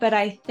But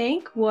I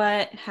think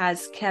what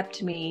has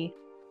kept me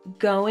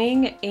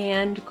going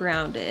and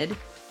grounded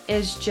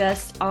is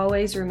just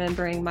always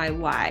remembering my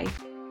why.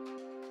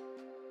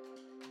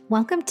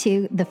 Welcome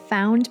to the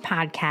Found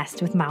Podcast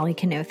with Molly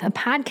Knuth, a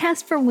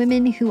podcast for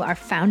women who are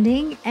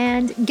founding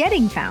and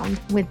getting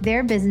found with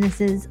their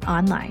businesses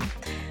online.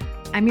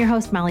 I'm your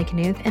host, Molly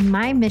Knuth, and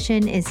my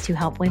mission is to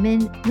help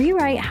women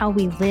rewrite how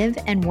we live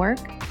and work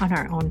on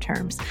our own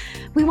terms.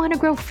 We want to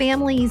grow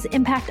families,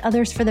 impact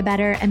others for the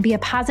better, and be a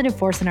positive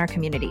force in our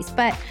communities.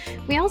 But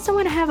we also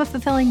want to have a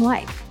fulfilling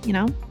life,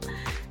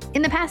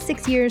 In the past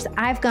 6 years,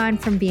 I've gone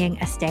from being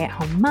a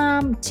stay-at-home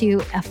mom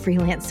to a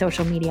freelance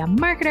social media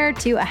marketer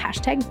to a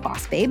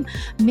 #bossbabe,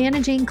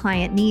 managing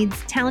client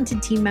needs,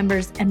 talented team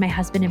members, and my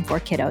husband and 4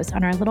 kiddos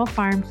on our little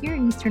farm here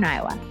in Eastern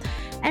Iowa.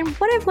 And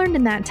what I've learned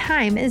in that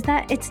time is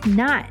that it's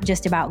not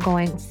just about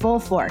going full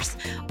force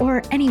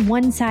or any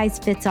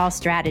one-size-fits-all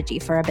strategy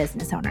for a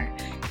business owner.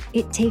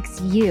 It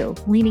takes you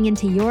leaning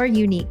into your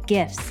unique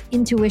gifts,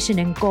 intuition,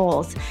 and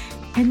goals,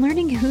 and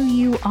learning who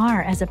you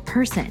are as a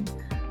person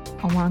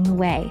along the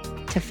way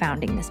to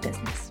founding this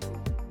business.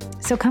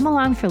 So come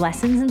along for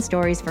lessons and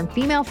stories from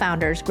female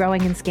founders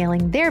growing and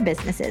scaling their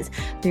businesses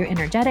through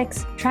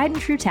energetics, tried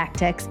and true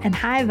tactics, and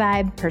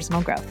high-vibe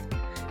personal growth.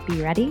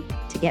 Be ready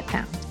to get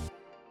found.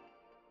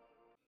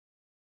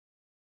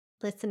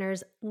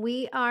 Listeners,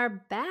 we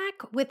are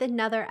back with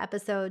another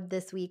episode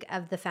this week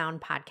of the Found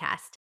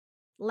Podcast.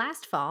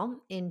 Last fall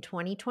in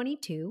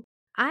 2022,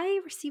 I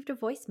received a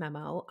voice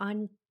memo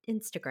on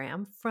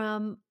Instagram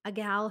from a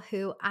gal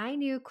who I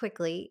knew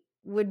quickly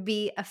would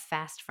be a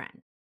fast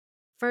friend.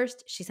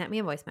 First, she sent me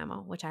a voice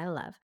memo, which I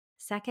love.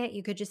 Second,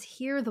 you could just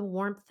hear the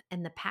warmth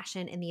and the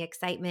passion and the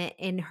excitement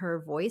in her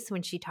voice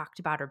when she talked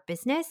about her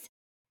business.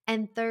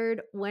 And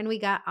third, when we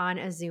got on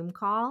a Zoom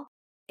call,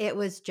 it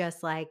was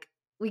just like,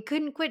 we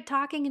couldn't quit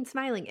talking and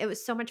smiling. It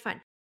was so much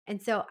fun.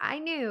 And so I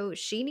knew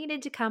she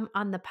needed to come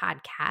on the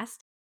podcast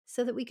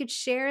so that we could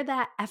share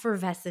that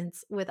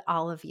effervescence with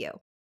all of you.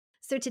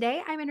 So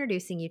today I'm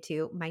introducing you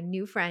to my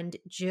new friend,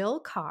 Jill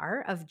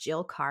Carr of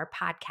Jill Carr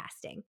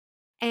Podcasting.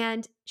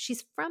 And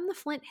she's from the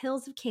Flint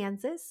Hills of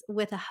Kansas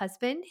with a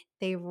husband.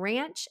 They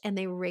ranch and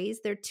they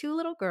raise their 2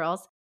 little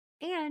girls.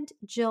 And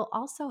Jill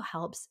also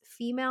helps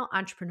female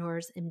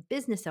entrepreneurs and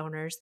business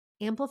owners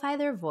amplify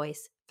their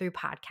voice through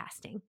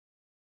podcasting.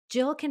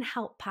 Jill can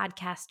help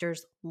podcasters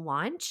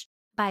launch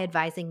by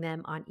advising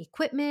them on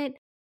equipment,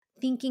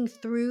 thinking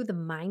through the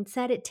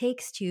mindset it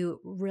takes to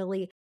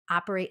really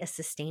operate a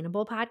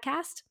sustainable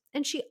podcast.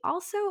 And she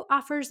also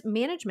offers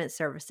management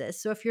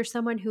services. So if you're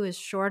someone who is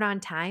short on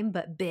time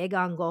but big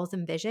on goals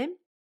and vision,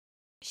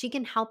 she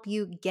can help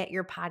you get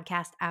your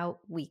podcast out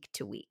week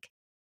to week.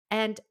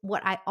 And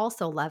what I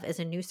also love is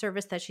a new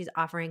service that she's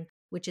offering,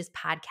 which is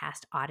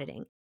podcast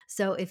auditing.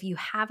 So if you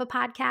have a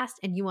podcast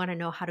and you want to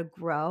know how to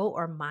grow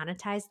or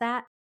monetize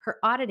that, her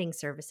auditing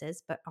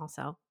services, but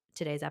also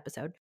today's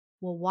episode,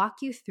 will walk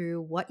you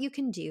through what you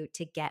can do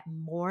to get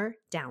more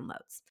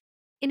downloads.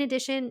 In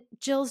addition,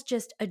 Jill's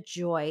just a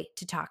joy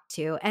to talk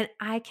to, and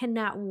I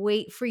cannot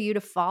wait for you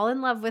to fall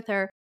in love with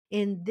her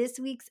in this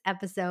week's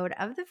episode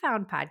of the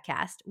Found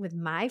Podcast with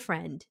my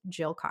friend,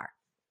 Jill Carr.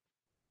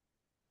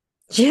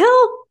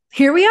 Jill,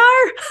 here we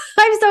are.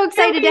 I'm so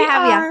excited to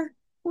have you.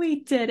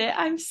 We did it.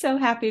 I'm so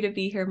happy to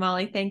be here,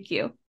 Molly. Thank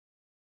you.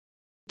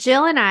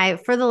 Jill and I,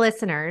 for the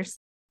listeners,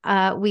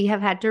 we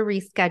have had to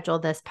reschedule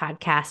this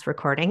podcast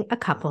recording a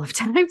couple of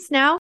times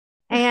now.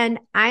 And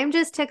I'm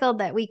just tickled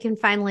that we can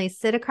finally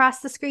sit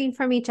across the screen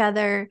from each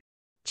other,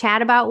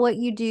 chat about what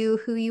you do,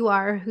 who you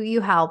are, who you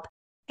help.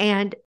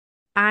 And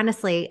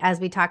honestly,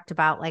 as we talked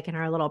about like in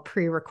our little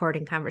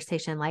pre-recording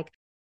conversation, like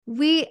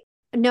we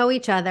know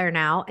each other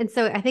now. And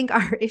so I think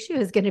our issue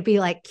is going to be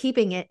like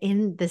keeping it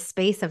in the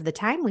space of the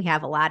time we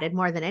have allotted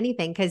more than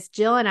anything. Because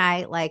Jill and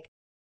I,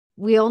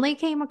 we only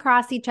came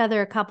across each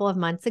other a couple of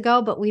months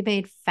ago, but we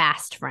made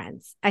fast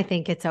friends. I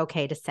think it's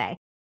okay to say.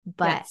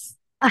 But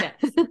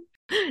yes.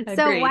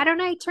 So why don't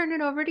I turn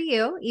it over to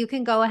you? You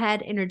can go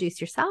ahead, introduce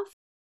yourself.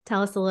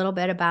 Tell us a little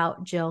bit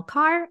about Jill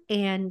Carr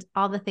and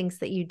all the things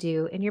that you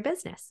do in your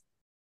business.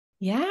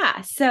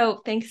 Yeah.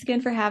 So thanks again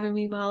for having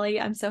me, Molly.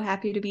 I'm so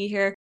happy to be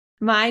here.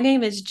 My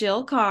name is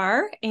Jill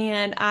Carr,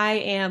 and I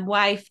am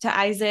wife to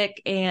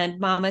Isaac and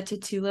mama to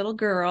 2 little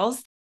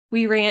girls.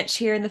 We ranch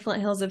here in the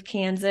Flint Hills of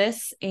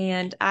Kansas,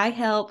 and I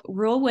help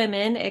rural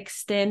women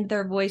extend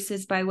their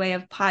voices by way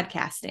of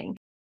podcasting.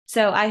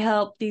 So I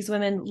help these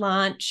women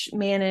launch,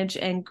 manage,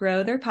 and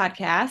grow their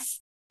podcasts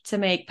to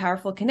make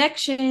powerful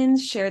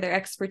connections, share their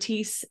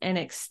expertise, and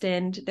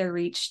extend their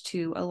reach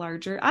to a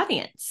larger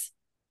audience.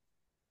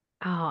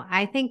 Oh,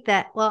 I think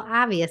that, well,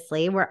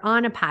 obviously we're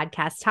on a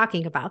podcast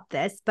talking about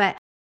this, but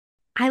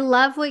I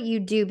love what you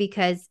do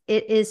because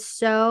it is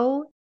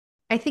so,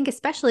 I think,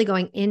 especially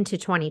going into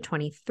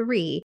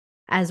 2023,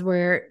 as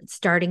we're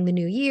starting the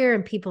new year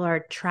and people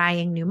are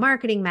trying new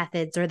marketing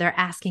methods or they're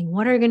asking,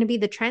 what are going to be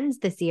the trends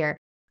this year?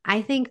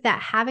 I think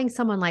that having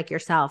someone like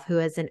yourself who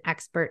is an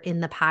expert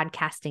in the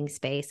podcasting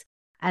space,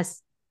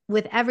 as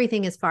with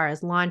everything as far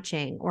as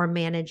launching or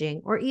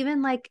managing, or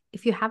even like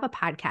if you have a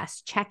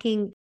podcast,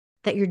 checking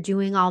that you're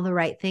doing all the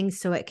right things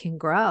so it can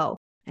grow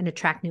and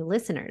attract new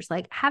listeners.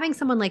 Like having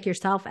someone like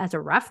yourself as a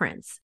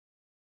reference,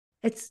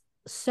 it's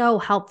so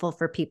helpful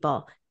for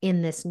people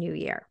in this new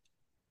year.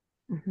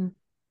 Mm-hmm.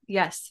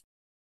 Yes.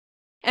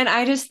 And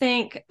I just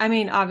think, I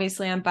mean,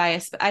 obviously I'm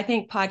biased, but I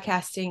think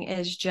podcasting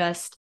is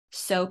just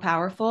so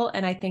powerful.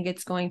 And I think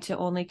it's going to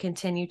only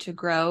continue to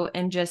grow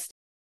and just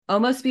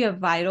almost be a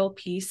vital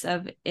piece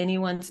of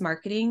anyone's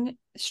marketing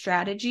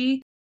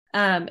strategy.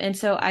 And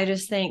so I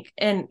just think,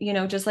 and,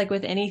 just like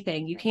with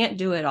anything, you can't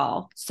do it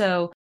all.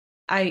 So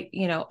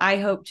I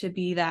hope to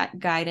be that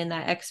guide and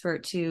that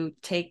expert to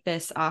take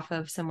this off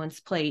of someone's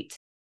plate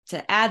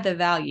to add the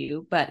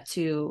value, but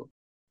to,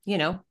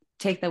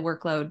 take the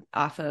workload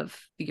off of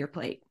your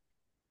plate.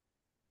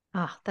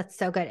 Oh, that's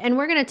so good. And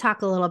we're going to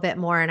talk a little bit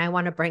more. And I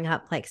want to bring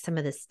up like some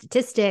of the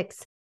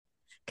statistics.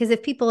 Because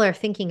if people are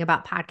thinking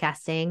about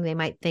podcasting, they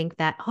might think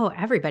that, oh,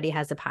 everybody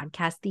has a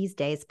podcast these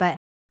days. But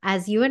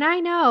as you and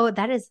I know,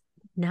 that is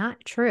not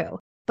true.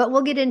 But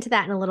we'll get into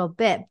that in a little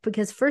bit,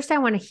 because first I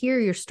want to hear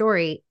your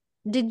story.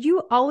 Did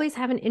you always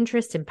have an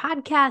interest in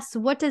podcasts?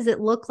 What does it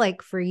look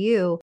like for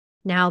you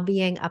now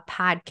being a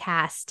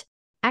podcast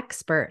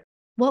expert?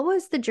 What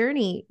was the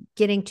journey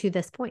getting to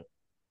this point?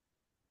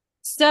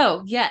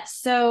 So, yes.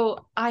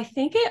 So I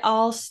think it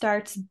all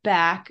starts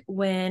back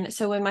when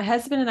my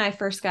husband and I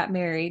first got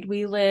married,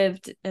 we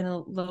lived in a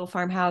little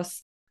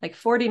farmhouse like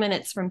 40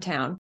 minutes from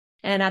town.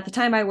 And at the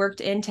time I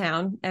worked in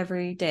town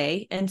every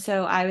day. And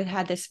so I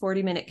had this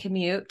 40-minute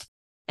commute.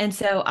 And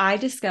so I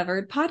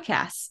discovered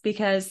podcasts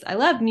because I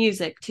love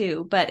music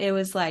too, but it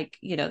was like,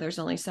 there's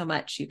only so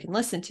much you can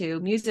listen to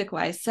music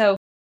wise. So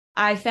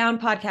I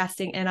found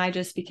podcasting and I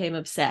just became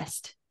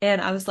obsessed.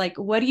 And I was like,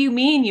 what do you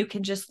mean you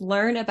can just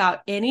learn about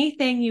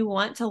anything you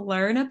want to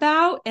learn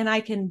about? And I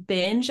can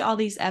binge all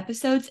these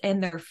episodes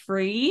and they're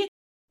free?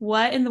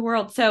 What in the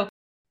world? So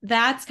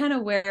that's kind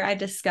of where I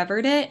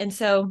discovered it. And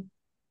so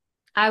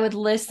I would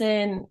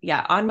listen,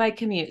 on my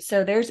commute.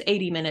 So there's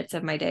 80 minutes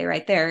of my day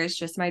right there. It's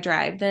just my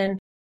drive. Then,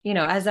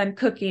 as I'm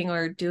cooking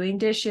or doing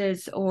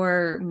dishes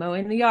or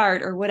mowing the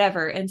yard or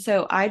whatever. And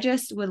so I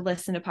just would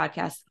listen to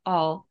podcasts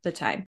all the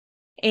time.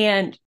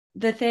 And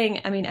the thing,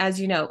 I mean, as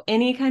you know,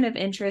 any kind of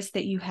interest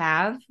that you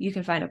have, you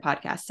can find a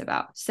podcast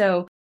about.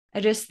 So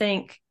I just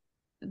think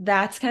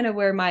that's kind of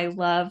where my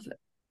love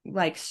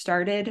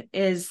started,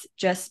 is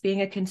just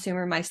being a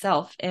consumer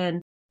myself,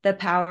 and the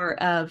power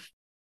of,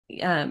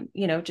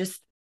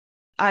 just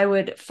I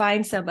would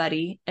find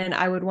somebody and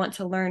I would want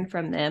to learn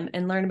from them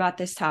and learn about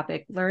this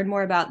topic, learn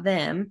more about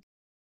them.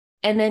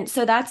 And then,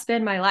 so that's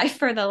been my life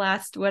for the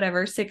last,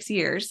 6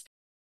 years.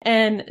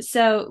 And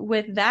so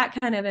with that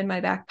kind of in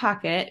my back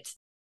pocket,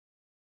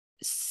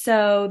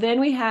 so then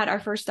we had our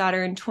first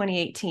daughter in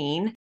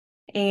 2018,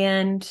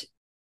 and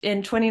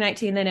in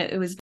 2019, then it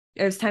was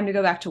time to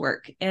go back to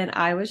work. And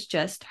I was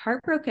just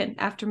heartbroken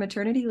after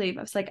maternity leave.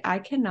 I was like, I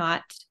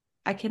cannot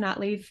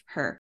leave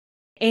her.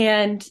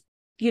 And,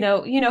 you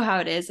know how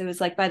it is. It was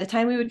like, by the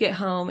time we would get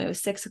home, it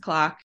was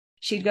 6:00.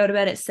 She'd go to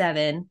bed at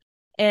 7.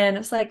 And I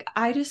was like,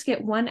 I just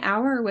get 1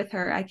 hour with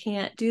her. I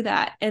can't do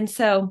that. And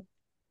so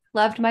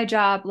loved my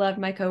job, loved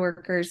my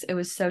coworkers. It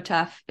was so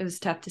tough. It was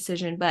a tough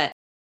decision, but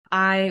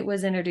I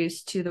was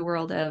introduced to the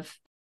world of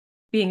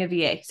being a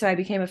VA. So I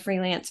became a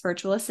freelance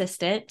virtual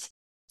assistant.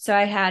 So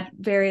I had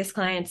various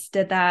clients,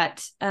 did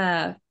that.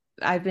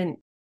 I've been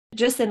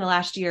just in the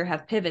last year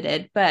have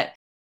pivoted, but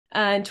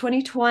in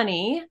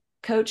 2020,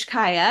 Coach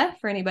Kaya,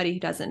 for anybody who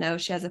doesn't know,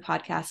 she has a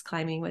podcast,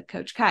 Climbing with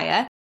Coach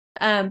Kaya.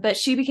 But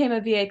she became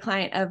a VA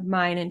client of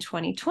mine in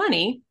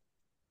 2020.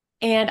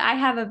 And I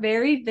have a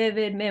very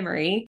vivid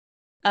memory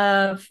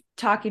of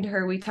talking to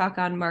her. We talk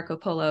on Marco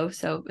Polo.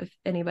 So if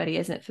anybody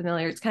isn't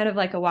familiar, it's kind of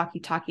like a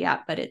walkie-talkie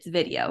app, but it's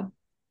video.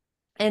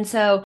 And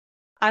so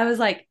I was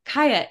like,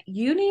 Kaya,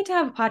 you need to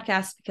have a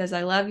podcast because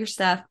I love your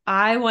stuff.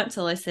 I want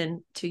to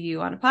listen to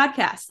you on a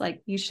podcast.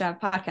 Like, you should have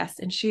a podcast.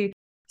 And she's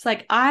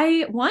like,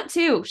 I want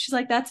to. She's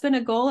like, that's been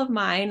a goal of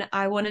mine.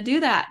 I want to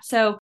do that.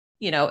 So,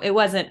 it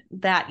wasn't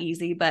that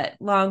easy, but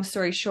long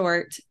story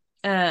short,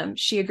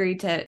 she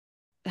agreed to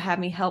have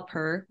me help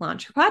her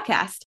launch her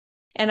podcast.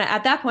 And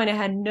at that point, I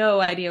had no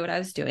idea what I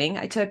was doing.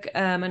 I took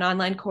an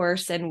online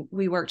course and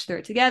we worked through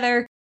it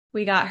together.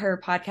 We got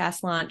her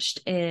podcast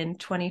launched in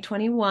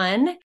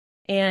 2021.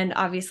 And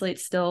obviously,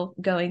 it's still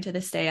going to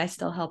this day. I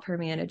still help her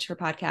manage her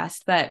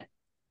podcast. But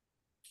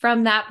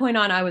from that point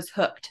on, I was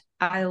hooked.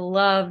 I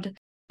loved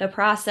the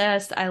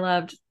process. I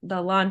loved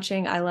the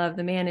launching. I love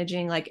the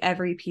managing, like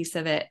every piece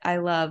of it. I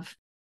love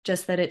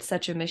just that it's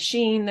such a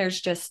machine.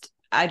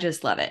 I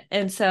just love it.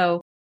 And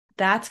so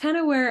that's kind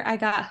of where I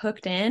got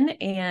hooked in,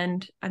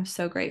 and I'm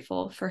so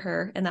grateful for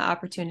her and the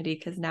opportunity,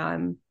 because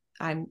now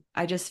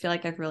I just feel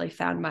like I've really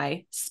found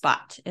my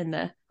spot in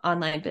the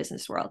online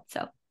business world.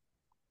 So.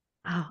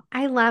 Oh,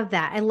 I love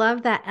that. I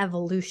love that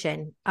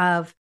evolution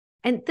of,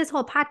 and this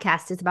whole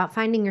podcast is about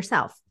finding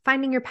yourself,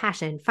 finding your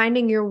passion,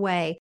 finding your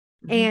way.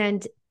 Mm-hmm.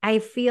 And I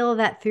feel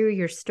that through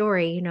your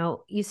story,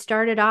 you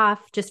started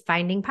off just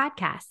finding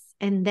podcasts,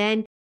 and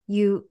then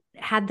you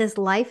had this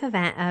life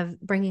event of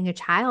bringing a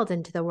child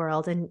into the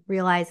world and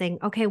realizing,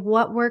 okay,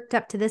 what worked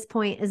up to this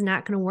point is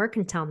not going to work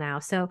until now.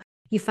 So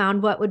you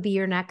found what would be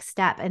your next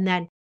step. And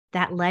then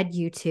that led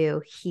you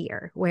to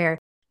here, where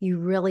you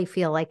really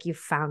feel like you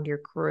found your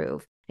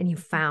groove and you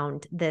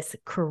found this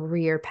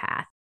career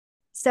path.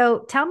 So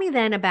tell me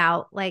then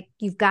about, like,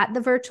 you've got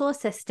the virtual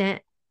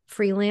assistant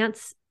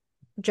freelance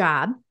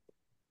job.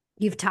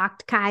 You've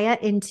talked Kaya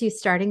into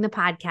starting the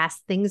podcast.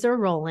 Things are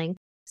rolling.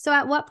 So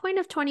at what point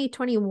of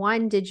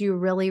 2021 did you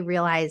really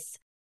realize,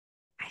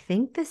 I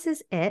think this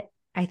is it?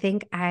 I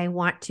think I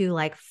want to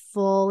like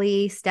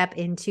fully step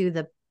into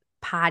the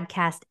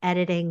podcast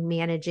editing,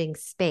 managing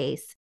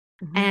space.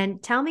 Mm-hmm.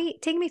 And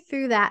take me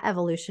through that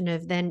evolution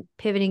of then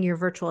pivoting your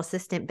virtual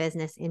assistant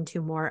business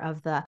into more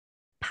of the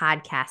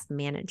podcast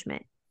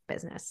management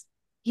business.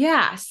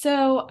 Yeah.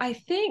 So I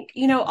think,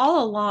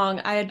 all along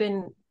I had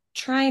been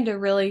trying to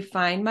really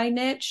find my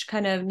niche,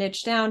 kind of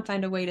niche down,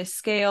 find a way to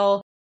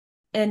scale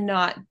and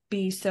not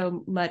be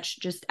so much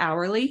just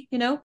hourly,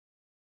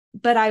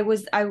 but I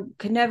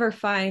could never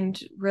find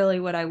really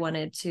what I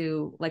wanted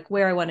to, like,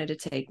 where I wanted to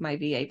take my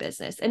VA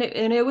business. And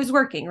it was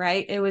working,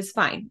 right? It was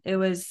fine. It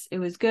was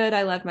good.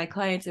 I loved my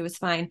clients. It was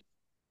fine.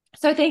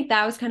 So I think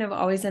that was kind of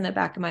always in the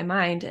back of my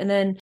mind. And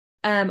then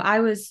I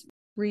was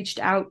reached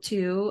out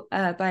to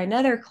by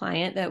another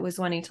client that was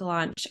wanting to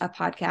launch a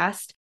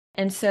podcast.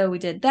 And so we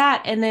did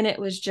that. And then it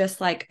was just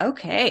like,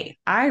 okay,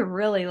 I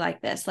really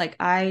like this. Like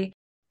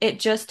it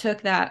just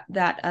took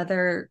that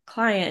other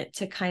client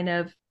to kind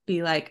of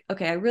be like,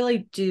 okay, I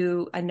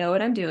know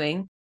what I'm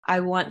doing. I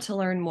want to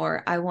learn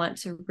more. I want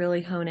to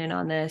really hone in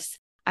on this.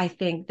 I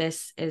think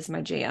this is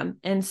my jam.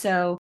 And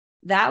so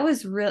that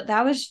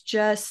was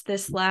just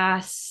this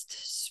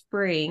last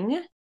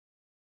spring.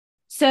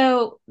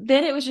 So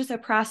then it was just a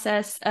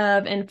process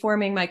of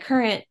informing my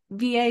current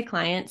VA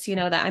clients,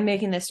 that I'm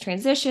making this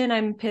transition.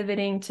 I'm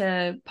pivoting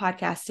to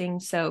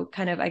podcasting. So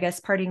kind of, I guess,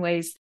 parting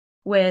ways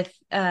with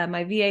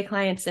my VA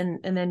clients and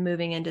then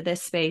moving into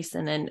this space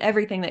and then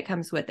everything that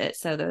comes with it.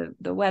 So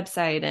the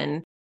website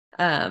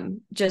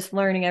and just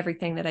learning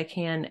everything that I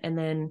can and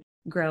then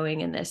growing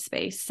in this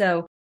space.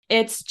 So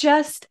it's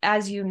just,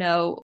 as you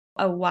know,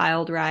 a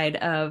wild ride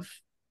of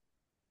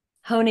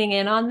honing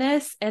in on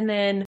this and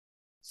then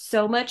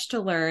so much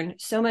to learn,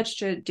 so much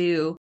to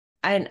do.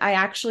 And I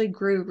actually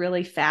grew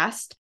really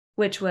fast,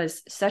 which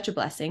was such a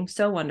blessing.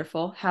 So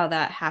wonderful how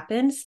that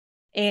happens.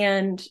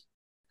 And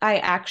I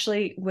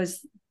actually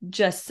was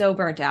just so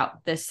burnt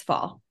out this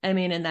fall. I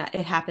mean, and that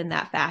it happened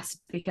that fast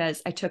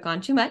because I took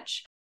on too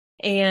much.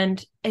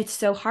 And it's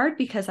so hard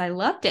because I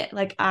loved it.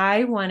 Like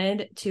I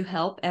wanted to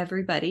help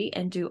everybody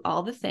and do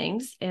all the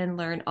things and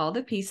learn all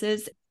the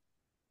pieces.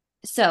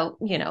 So,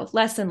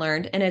 lesson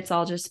learned, and it's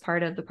all just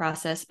part of the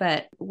process.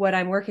 But what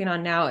I'm working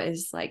on now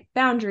is like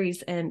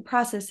boundaries and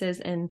processes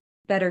and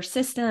better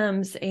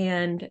systems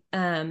and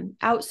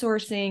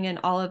outsourcing and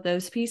all of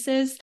those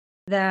pieces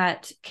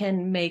that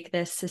can make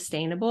this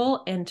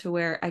sustainable and to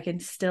where I can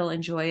still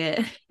enjoy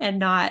it and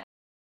not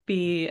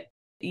be,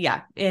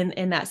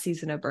 in that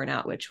season of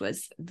burnout, which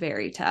was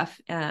very tough.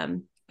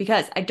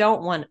 Because I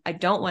don't want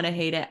to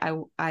hate it.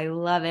 I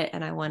love it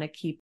and I want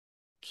to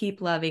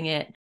keep loving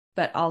it,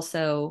 but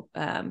also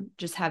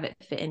just have it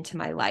fit into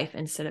my life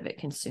instead of it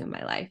consume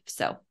my life.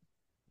 So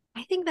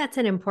I think that's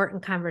an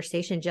important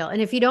conversation, Jill.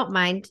 And if you don't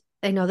mind,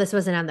 I know this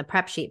wasn't on the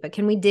prep sheet, but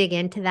can we dig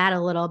into that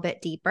a little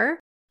bit deeper?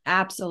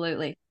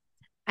 Absolutely.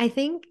 I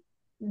think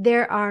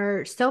there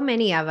are so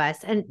many of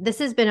us, and this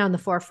has been on the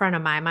forefront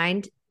of my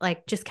mind,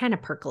 like just kind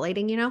of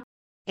percolating,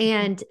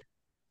 and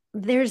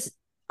there's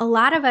a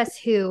lot of us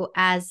who,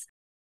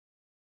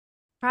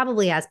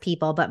 probably as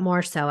people, but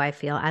more so I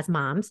feel as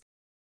moms,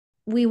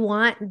 we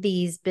want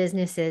these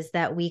businesses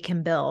that we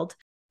can build,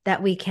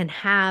 that we can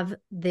have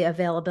the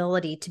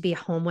availability to be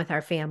home with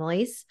our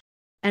families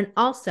and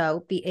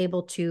also be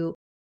able to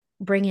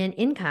bring in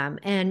income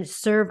and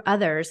serve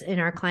others in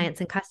our clients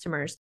and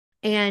customers.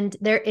 And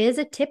there is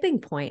a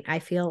tipping point, I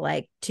feel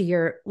like,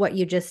 to what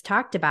you just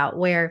talked about,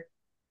 where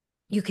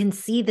you can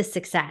see the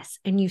success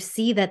and you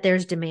see that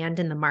there's demand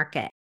in the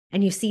market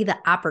and you see the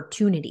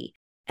opportunity.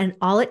 And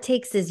all it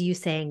takes is you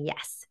saying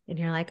yes. And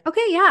you're like,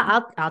 okay,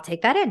 yeah, I'll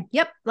take that in.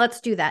 Yep,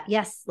 let's do that.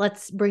 Yes,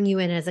 let's bring you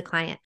in as a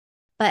client.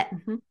 But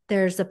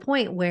there's a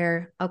point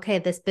where, okay,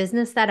 this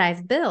business that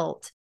I've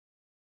built,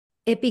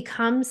 it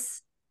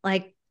becomes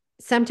like,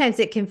 sometimes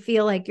it can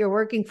feel like you're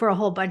working for a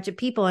whole bunch of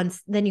people. And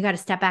then you got to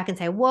step back and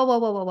say, whoa, whoa,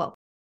 whoa, whoa, whoa.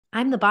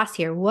 I'm the boss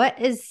here. What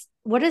is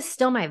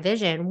still my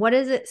vision? What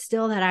is it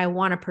still that I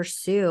want to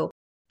pursue?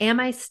 Am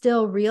I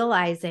still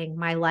realizing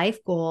my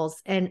life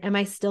goals? And am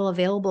I still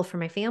available for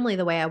my family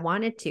the way I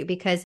wanted to?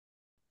 Because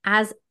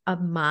as a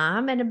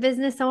mom and a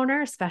business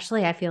owner,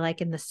 especially I feel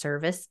like in the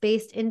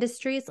service-based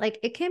industries, like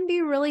it can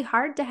be really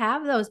hard to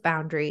have those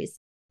boundaries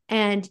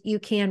and you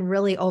can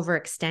really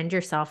overextend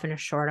yourself in a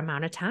short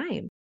amount of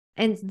time.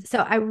 And so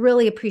I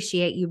really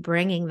appreciate you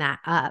bringing that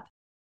up.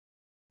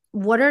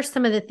 What are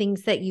some of the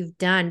things that you've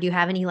done? Do you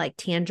have any like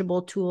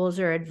tangible tools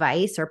or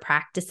advice or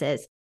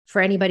practices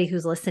for anybody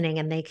who's listening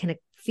and they can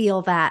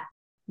feel that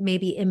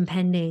maybe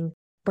impending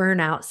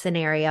burnout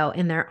scenario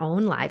in their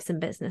own lives and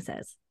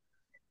businesses?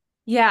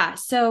 Yeah,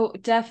 so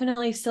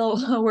definitely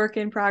still a work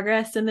in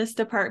progress in this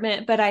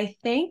department, but I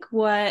think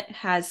what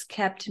has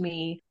kept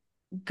me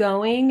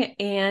going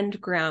and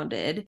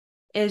grounded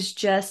is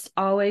just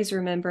always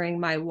remembering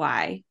my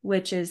why,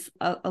 which is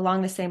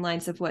along the same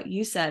lines of what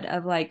you said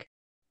of like,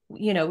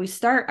 we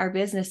start our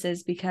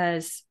businesses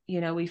because,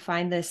 we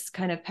find this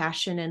kind of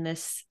passion and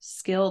this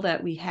skill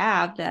that we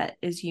have that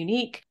is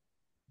unique,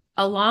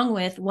 along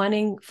with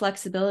wanting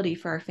flexibility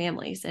for our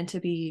families and to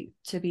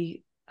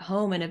be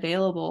home and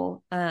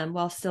available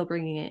while still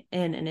bringing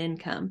in an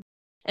income.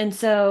 And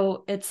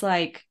so it's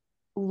like,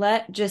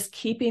 just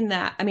keeping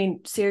that, I mean,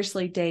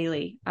 seriously,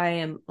 daily, I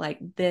am like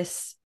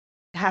this,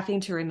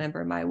 having to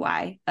remember my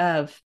why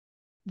of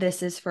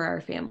this is for our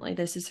family.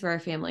 This is for our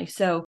family.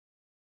 So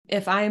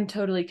if I am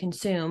totally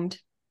consumed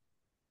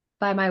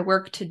by my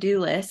work to-do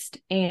list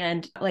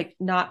and like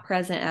not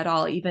present at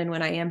all, even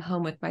when I am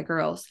home with my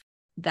girls,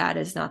 that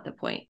is not the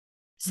point.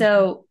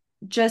 So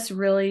just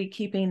really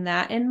keeping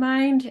that in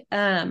mind,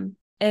 and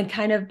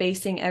kind of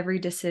basing every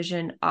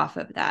decision off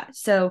of that.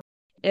 So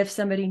if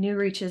somebody new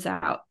reaches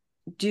out,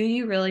 do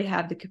you really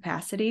have the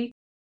capacity?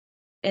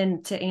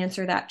 And to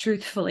answer that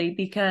truthfully,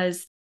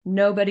 because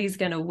nobody's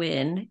going to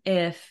win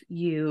if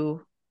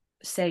you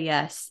say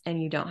yes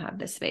and you don't have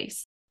the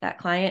space. That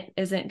client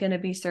isn't going to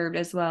be served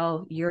as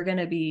well. You're going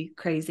to be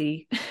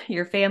crazy.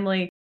 Your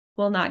family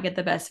will not get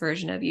the best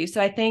version of you.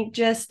 So I think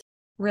just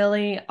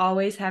really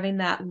always having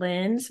that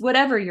lens,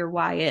 whatever your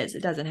why is,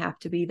 it doesn't have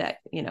to be that,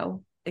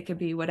 it could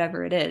be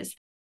whatever it is.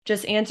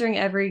 Just answering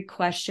every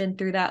question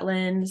through that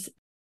lens.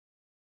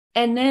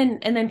 And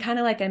then kind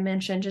of like I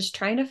mentioned, just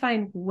trying to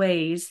find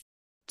ways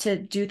to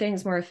do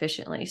things more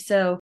efficiently.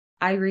 So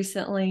I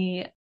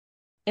recently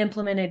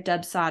implemented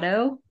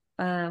Dubsado,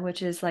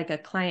 which is like a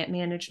client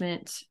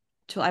management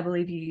tool. I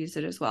believe you use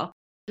it as well.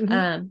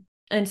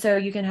 And so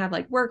you can have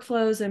like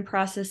workflows and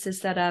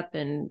processes set up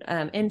and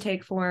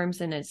intake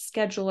forms and a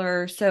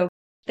scheduler. So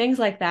things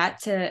like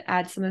that to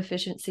add some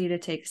efficiency, to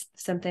take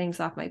some things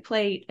off my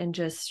plate and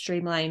just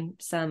streamline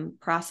some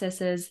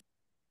processes.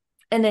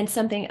 And then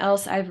something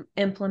else I've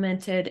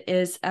implemented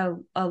is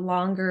a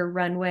longer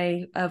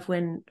runway of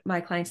when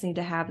my clients need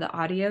to have the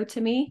audio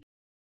to me,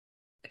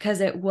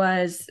 because it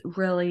was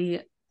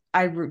really,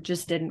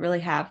 just didn't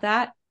really have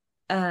that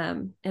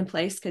in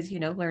place, because,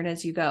 learn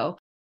as you go.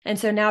 And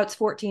so now it's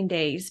 14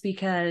 days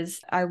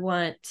because I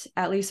want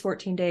at least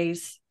 14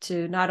 days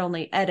to not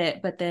only edit,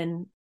 but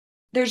then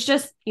there's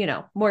just,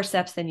 more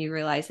steps than you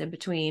realize in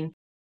between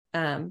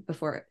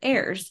before it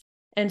airs.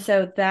 And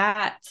so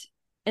that,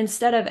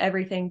 instead of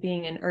everything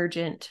being an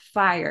urgent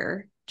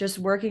fire, just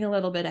working a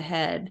little bit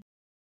ahead.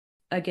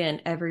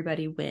 Again,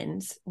 everybody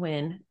wins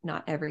when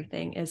not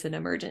everything is an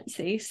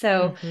emergency.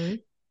 So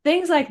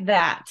things like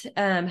that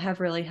have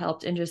really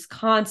helped, in just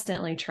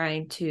constantly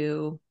trying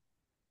to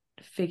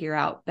figure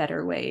out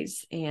better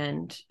ways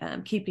and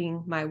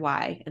keeping my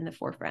why in the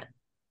forefront.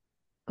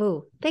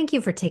 Oh, thank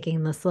you for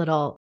taking this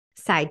little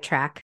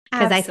sidetrack,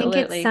 because I think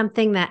it's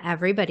something that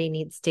everybody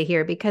needs to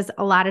hear, because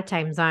a lot of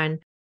times on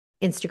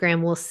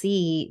Instagram, we'll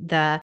see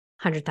the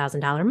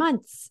 $100,000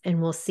 months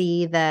and we'll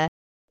see the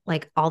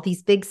like all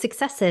these big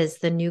successes,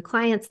 the new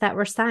clients that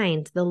were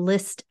signed, the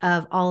list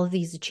of all of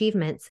these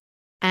achievements.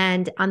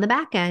 And on the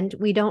back end,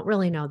 we don't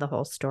really know the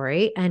whole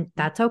story, and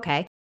that's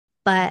okay.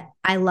 But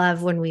I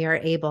love when we are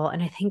able,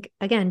 and I think,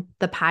 again,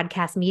 the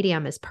podcast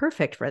medium is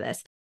perfect for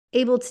this,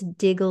 able to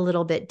dig a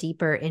little bit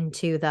deeper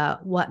into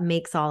what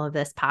makes all of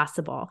this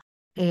possible.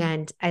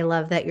 And I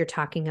love that you're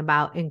talking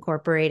about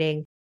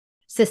incorporating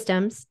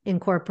systems,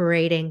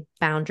 incorporating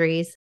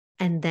boundaries,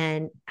 and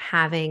then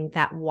having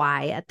that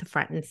why at the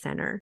front and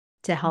center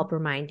to help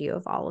remind you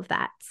of all of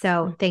that.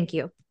 So thank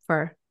you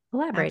for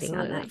elaborating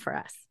on that for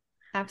us.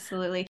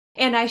 Absolutely.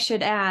 And I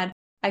should add,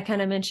 I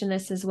kind of mentioned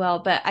this as well,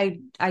 but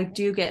I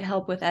do get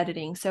help with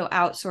editing. So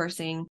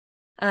outsourcing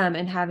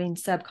and having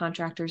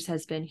subcontractors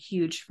has been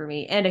huge for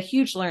me, and a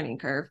huge learning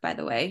curve, by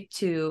the way,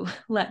 to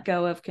let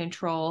go of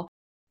control.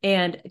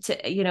 And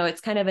to,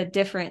 it's kind of a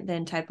different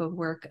than type of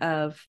work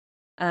of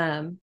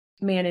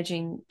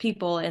managing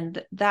people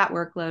and that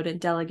workload and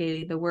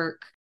delegating the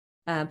work,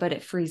 but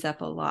it frees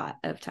up a lot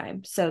of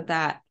time. So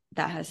that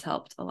has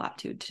helped a lot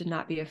too, to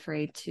not be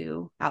afraid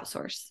to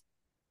outsource.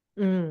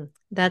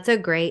 That's a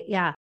great,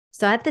 yeah.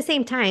 So at the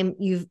same time,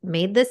 you've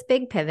made this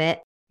big pivot.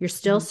 You're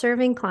still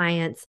serving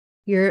clients.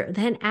 You're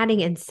then adding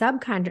in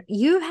subcontract.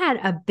 You've had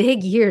a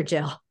big year,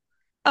 Jill.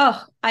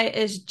 Oh,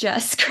 it's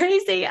just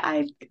crazy.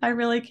 I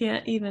really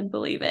can't even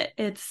believe it.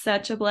 It's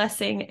such a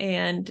blessing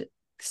and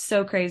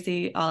so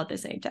crazy all at the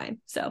same time.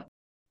 So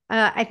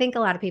I think a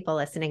lot of people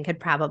listening could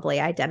probably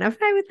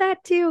identify with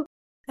that too.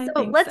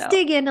 So let's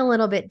dig in a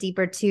little bit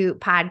deeper to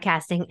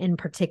podcasting in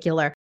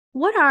particular.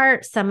 What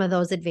are some of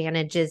those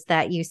advantages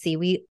that you see?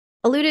 We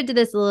alluded to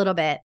this a little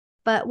bit,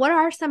 but what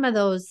are some of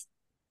those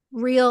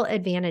real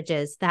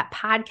advantages that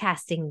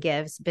podcasting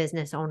gives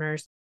business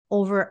owners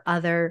over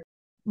other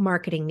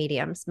marketing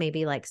mediums,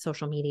 maybe like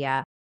social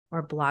media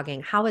or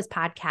blogging? How is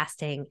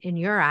podcasting, in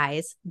your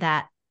eyes,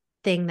 that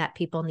thing that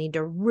people need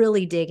to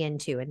really dig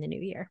into in the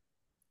new year?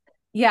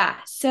 Yeah.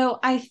 So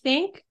I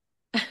think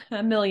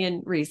a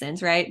million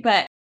reasons, right?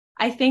 But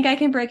I think I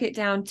can break it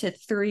down to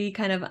three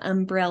kind of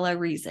umbrella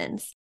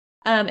reasons.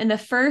 And the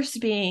first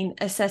being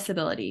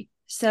accessibility.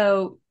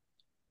 So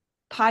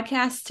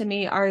podcasts to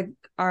me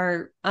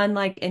are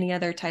unlike any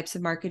other types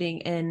of marketing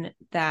in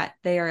that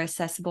they are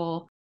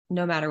accessible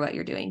no matter what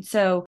you're doing.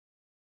 So,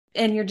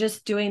 and you're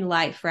just doing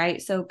life,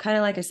 right? So kind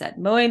of like I said,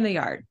 mowing the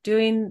yard,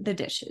 doing the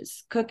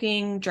dishes,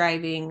 cooking,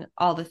 driving,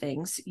 all the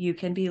things, you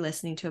can be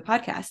listening to a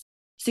podcast.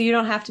 So you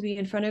don't have to be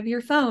in front of your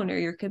phone or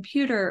your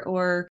computer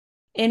or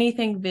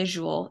anything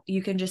visual.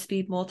 You can just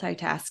be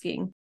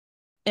multitasking.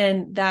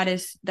 And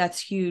that's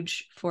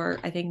huge for,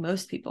 I think,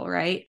 most people,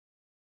 right?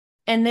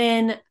 And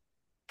then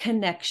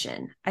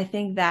connection. I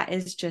think that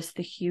is just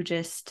the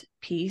hugest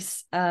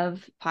piece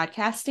of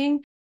podcasting.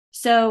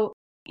 So,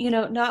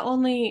 not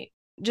only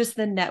just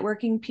the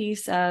networking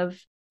piece of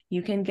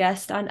you can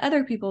guest on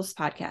other people's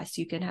podcasts,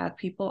 you can have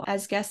people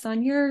as guests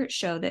on your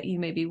show that you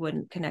maybe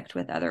wouldn't connect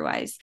with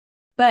otherwise.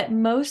 But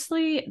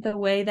mostly the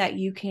way that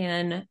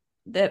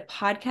that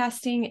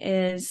podcasting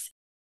is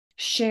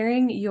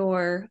sharing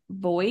your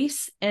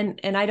voice, and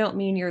I don't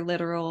mean your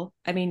literal,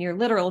 I mean your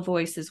literal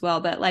voice as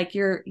well, but like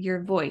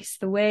your voice,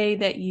 the way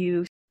that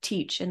you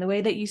teach and the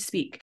way that you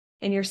speak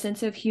and your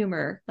sense of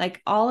humor,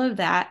 like all of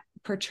that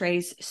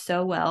portrays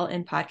so well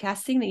in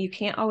podcasting that you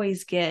can't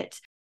always get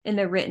in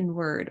the written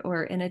word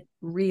or in a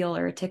reel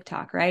or a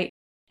TikTok, right?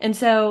 And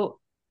so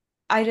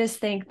I just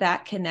think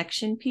that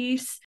connection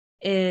piece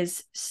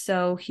is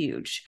so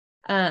huge.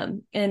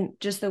 And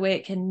just the way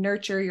it can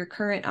nurture your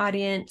current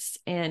audience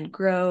and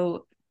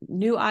grow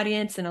new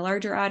audience and a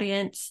larger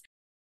audience.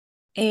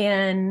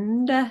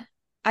 And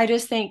I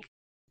just think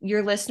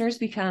your listeners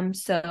become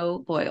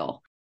so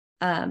loyal.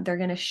 They're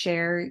going to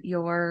share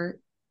your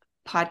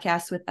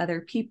podcast with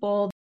other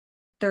people.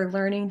 They're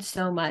learning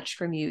so much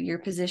from you. You're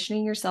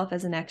positioning yourself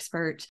as an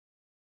expert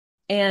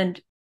and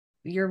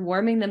you're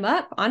warming them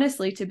up,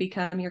 honestly, to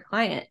become your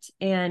client.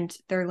 And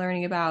they're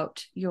learning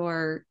about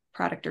your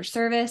product or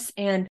service.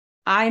 And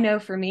I know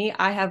for me,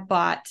 I have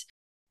bought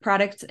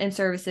products and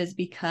services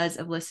because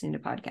of listening to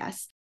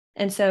podcasts.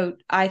 And so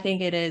I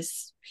think it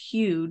is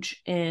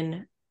huge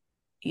in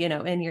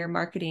your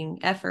marketing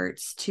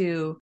efforts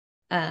to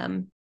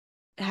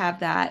have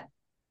that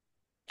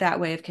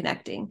way of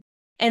connecting.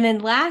 And then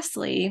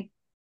lastly,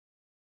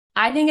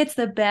 I think it's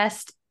the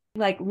best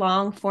like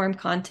long form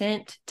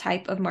content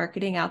type of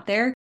marketing out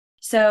there.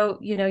 So,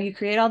 you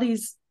create all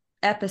these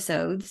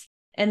episodes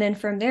and then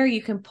from there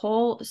you can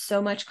pull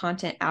so much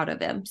content out of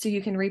them. So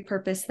you can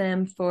repurpose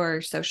them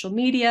for social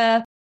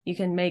media. You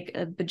can make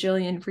a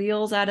bajillion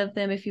reels out of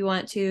them if you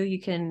want to. You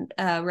can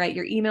write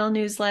your email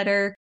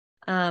newsletter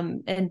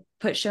and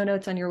put show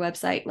notes on your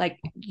website. Like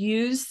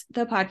use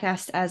the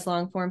podcast as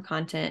long form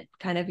content,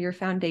 kind of your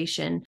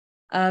foundation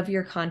of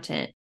your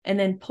content, and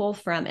then pull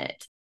from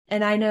it.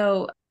 And I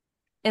know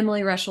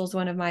Emily Rushell is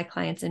one of my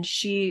clients, and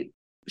she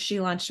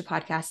launched a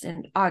podcast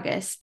in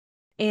August,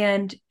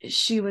 and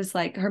she was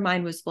like, her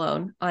mind was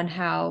blown on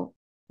how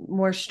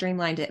more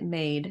streamlined it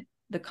made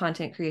the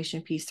content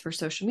creation piece for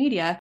social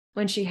media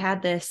when she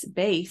had this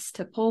base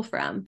to pull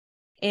from.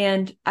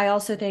 And I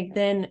also think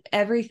then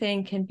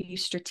everything can be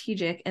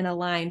strategic and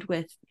aligned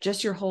with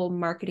just your whole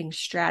marketing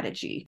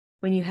strategy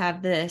when you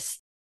have this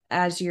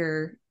as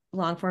your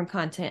long form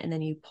content and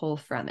then you pull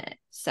from it.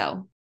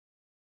 So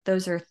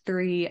those are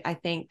three, I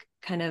think,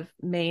 kind of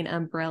main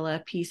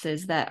umbrella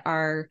pieces that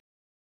are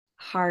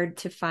hard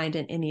to find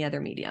in any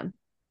other medium.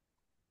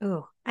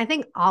 Oh, I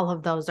think all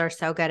of those are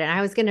so good. And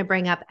I was going to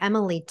bring up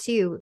Emily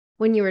too,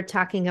 when you were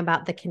talking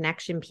about the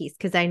connection piece,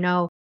 because I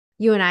know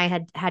you and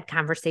I had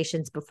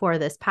conversations before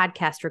this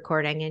podcast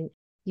recording, and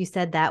you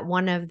said that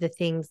one of the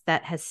things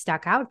that has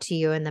stuck out to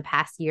you in the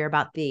past year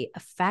about the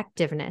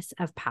effectiveness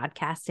of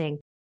podcasting,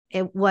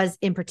 it was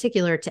in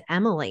particular to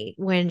Emily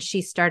when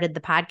she started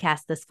the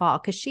podcast this fall,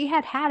 because she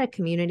had a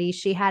community.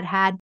 She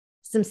had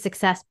some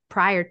success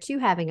prior to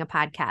having a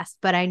podcast.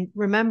 But I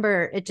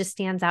remember it just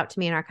stands out to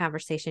me in our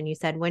conversation. You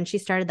said when she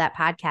started that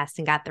podcast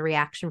and got the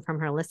reaction from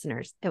her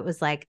listeners, it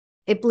was like,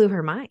 it blew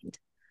her mind.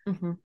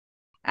 Mm-hmm.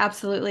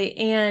 Absolutely.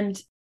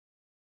 And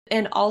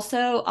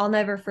also I'll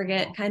never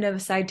forget, kind of a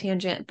side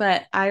tangent,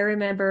 but I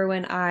remember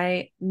when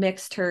I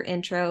mixed her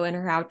intro and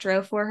her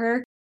outro for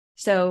her.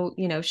 So,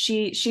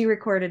 she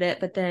recorded it,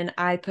 but then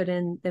I put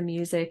in the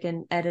music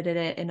and edited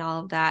it and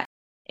all of that.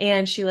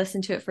 And she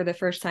listened to it for the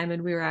first time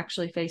and we were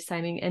actually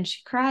FaceTiming and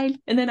she cried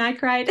and then I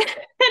cried and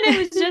it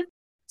was just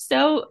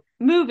so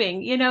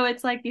moving.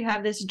 It's like you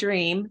have this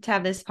dream to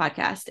have this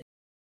podcast.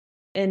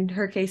 In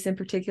her case in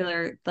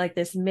particular, like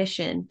this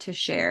mission to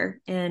share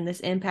and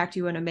this impact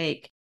you want to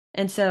make.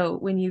 And so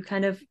when you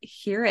kind of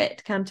hear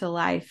it come to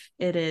life,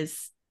 it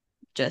is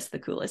just the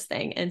coolest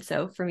thing. And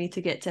so for me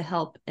to get to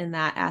help in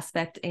that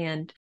aspect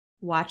and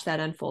watch that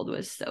unfold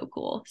was so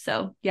cool.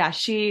 So yeah,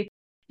 she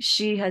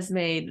has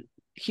made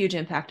huge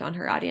impact on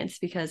her audience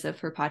because of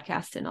her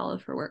podcast and all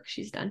of her work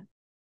she's done.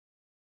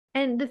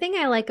 And the thing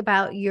I like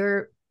about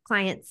your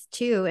clients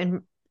too,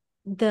 and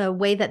the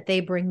way that they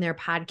bring their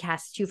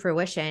podcast to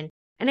fruition.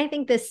 And I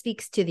think this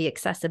speaks to the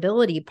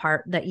accessibility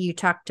part that you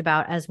talked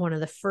about as one of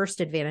the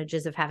first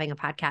advantages of having a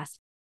podcast,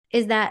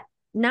 is that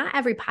not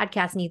every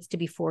podcast needs to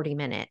be 40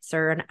 minutes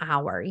or an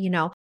hour.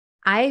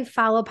 I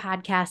follow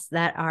podcasts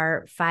that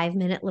are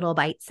 5-minute little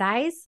bite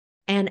size,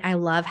 and I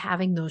love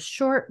having those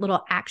short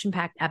little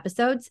action-packed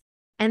episodes.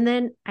 And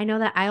then I know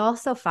that I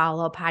also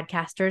follow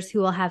podcasters who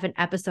will have an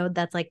episode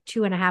that's like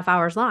 2.5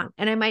 hours long,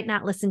 and I might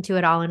not listen to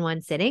it all in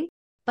one sitting,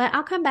 but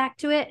I'll come back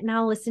to it and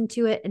I'll listen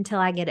to it until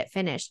I get it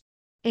finished.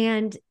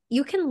 And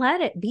you can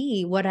let it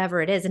be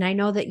whatever it is. And I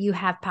know that you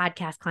have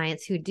podcast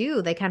clients who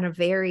do, they kind of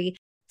vary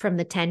from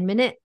the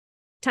 10-minute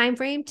time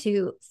frame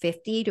to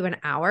 50 to an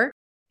hour.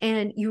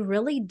 And you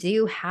really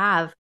do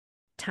have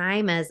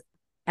time as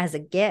a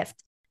gift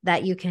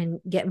that you can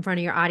get in front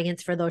of your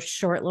audience for those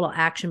short little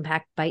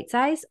action-packed bite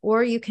size,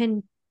 or you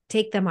can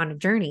take them on a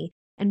journey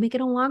and make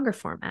it a longer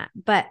format.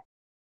 But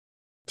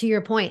to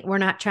your point, we're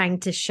not trying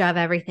to shove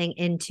everything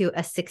into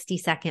a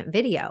 60-second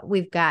video.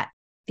 We've got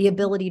the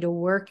ability to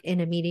work in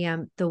a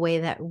medium the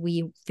way that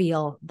we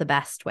feel the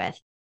best with.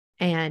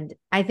 And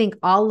I think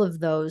all of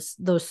those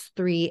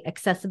three,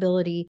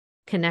 accessibility,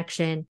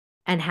 connection,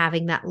 and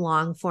having that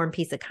long form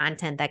piece of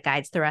content that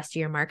guides the rest of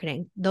your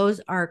marketing,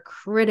 those are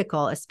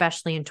critical,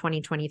 especially in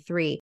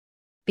 2023,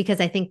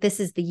 because I think this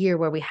is the year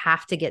where we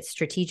have to get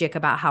strategic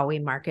about how we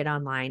market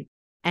online.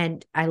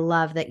 And I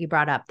love that you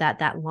brought up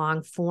that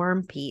long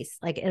form piece.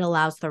 Like, it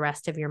allows the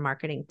rest of your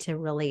marketing to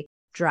really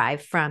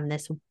drive from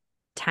this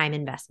time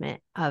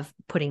investment of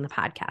putting the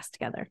podcast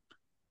together.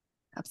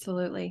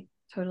 Absolutely.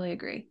 Totally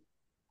agree.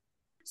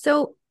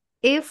 So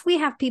if we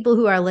have people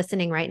who are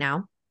listening right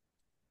now,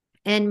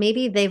 and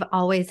maybe they've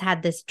always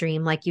had this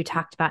dream, like you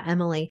talked about,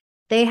 Emily,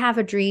 they have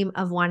a dream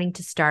of wanting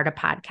to start a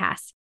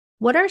podcast.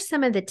 What are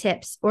some of the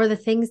tips or the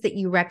things that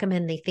you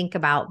recommend they think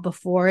about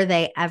before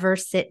they ever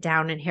sit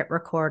down and hit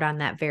record on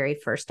that very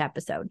first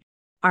episode?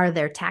 Are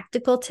there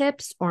tactical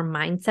tips or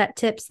mindset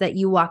tips that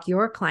you walk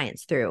your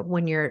clients through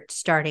when you're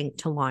starting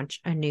to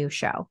launch a new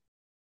show?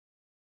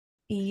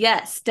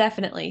 Yes,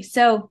 definitely.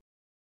 So,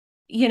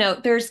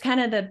 there's kind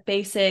of the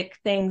basic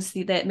things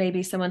that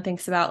maybe someone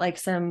thinks about, like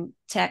some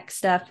tech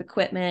stuff,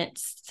 equipment,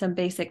 some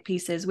basic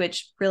pieces,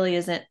 which really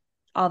isn't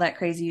all that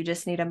crazy. You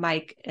just need a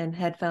mic and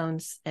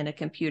headphones and a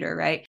computer,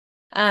 right?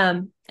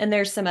 And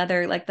there's some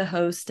other, like the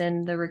host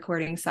and the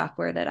recording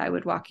software that I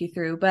would walk you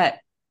through. But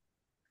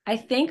I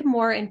think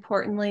more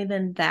importantly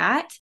than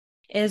that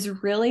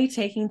is really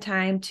taking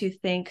time to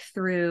think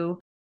through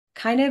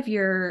kind of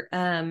your,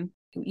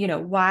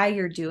 why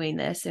you're doing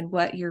this and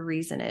what your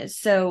reason is.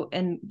 So,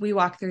 and we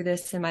walk through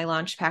this in my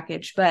launch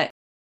package, but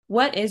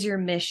what is your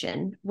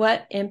mission?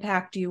 What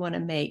impact do you want to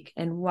make?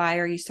 And why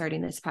are you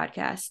starting this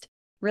podcast?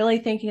 Really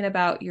thinking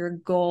about your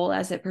goal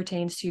as it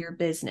pertains to your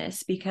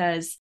business,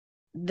 because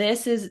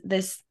this,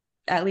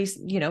 at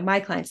least, my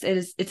clients,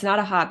 it's not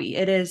a hobby.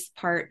 It is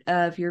part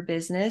of your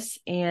business.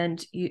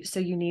 And so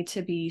you need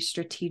to be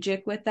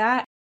strategic with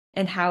that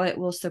and how it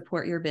will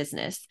support your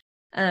business.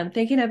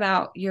 Thinking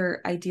about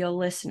your ideal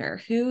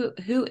listener, who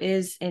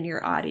is in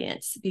your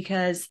audience,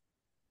 because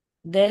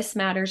this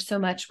matters so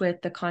much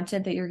with the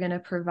content that you're going to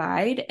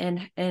provide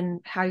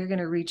and how you're going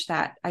to reach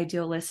that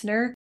ideal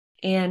listener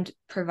and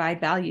provide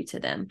value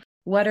to them.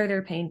 What are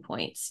their pain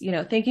points?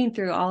 Thinking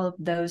through all of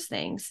those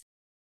things.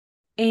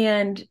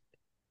 And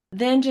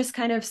then just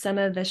kind of some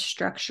of the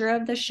structure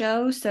of the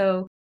show.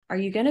 So are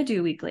you going to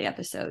do weekly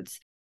episodes?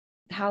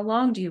 How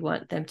long do you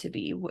want them to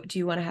be? Do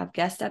you want to have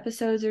guest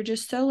episodes or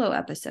just solo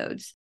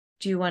episodes?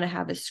 Do you want to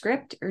have a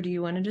script or do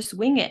you want to just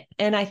wing it?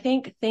 And I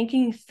think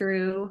thinking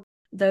through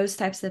those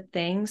types of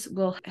things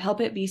will help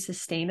it be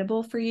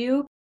sustainable for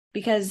you,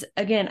 because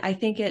again, I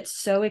think it's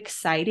so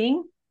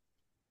exciting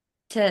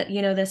to,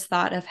 this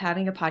thought of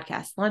having a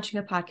podcast, launching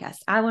a podcast.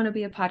 I want to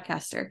be a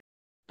podcaster.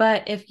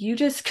 But if you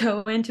just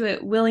go into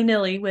it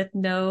willy-nilly with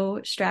no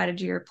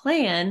strategy or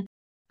plan,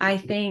 I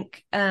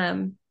think,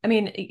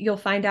 you'll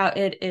find out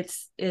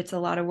it's a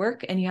lot of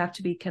work, and you have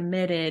to be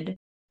committed.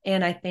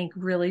 And I think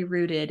really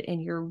rooted in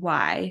your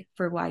why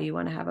for why you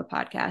want to have a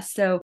podcast.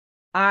 So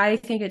I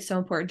think it's so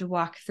important to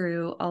walk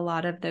through a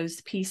lot of those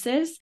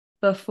pieces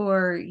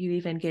before you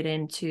even get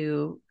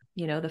into,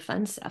 the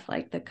fun stuff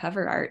like the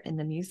cover art and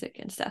the music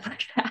and stuff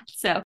like that.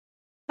 So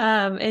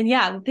and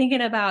yeah,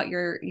 thinking about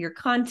your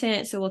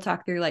content. So we'll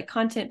talk through like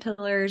content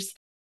pillars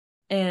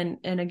and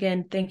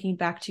again, thinking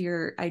back to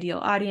your ideal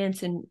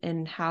audience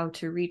and how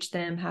to reach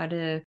them, how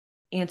to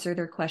answer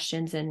their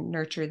questions and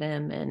nurture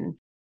them and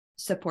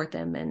support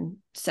them. And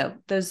so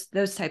those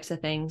types of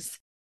things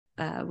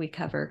we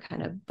cover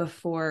kind of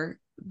before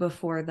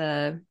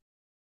the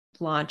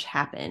launch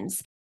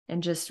happens,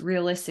 and just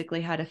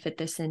realistically how to fit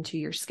this into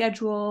your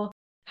schedule,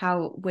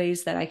 how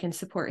ways that I can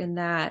support in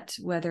that,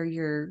 whether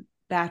you're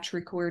batch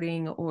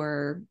recording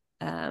or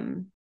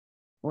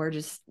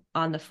just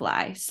on the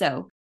fly.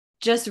 So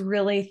just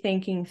really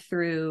thinking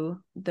through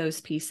those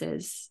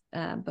pieces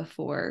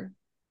before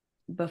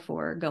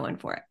going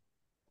for it.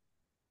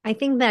 I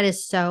think that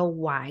is so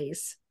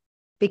wise,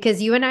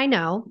 because you and I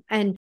know,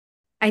 and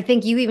I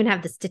think you even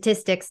have the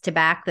statistics to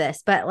back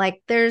this, but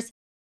like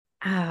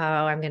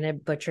I'm going to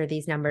butcher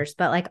these numbers,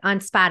 but like on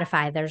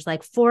Spotify, there's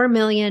like 4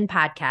 million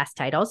podcast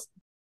titles.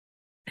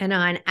 And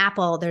on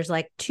Apple, there's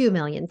like 2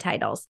 million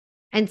titles.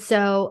 And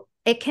so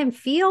it can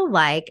feel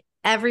like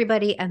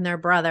everybody and their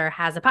brother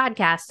has a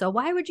podcast. So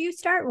why would you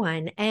start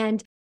one?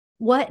 And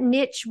what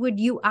niche would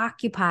you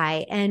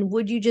occupy? And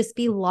would you just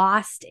be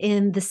lost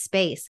in the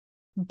space?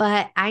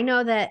 But I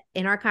know that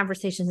in our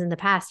conversations in the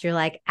past, you're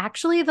like,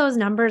 actually, those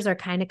numbers are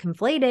kind of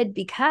conflated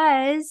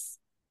because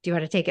do you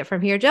want to take it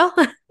from here, Jill?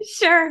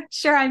 Sure.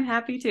 I'm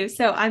happy to.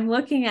 So I'm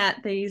looking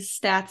at these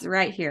stats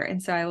right here.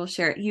 And so I will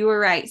share it. You were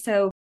right.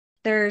 So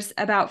there's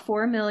about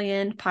 4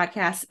 million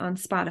podcasts on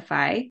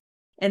Spotify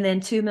and then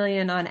 2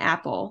 million on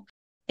Apple.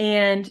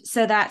 And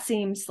so that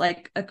seems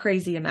like a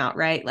crazy amount,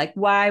 right? Like,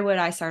 why would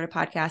I start a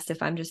podcast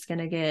if I'm just going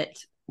to get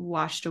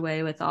washed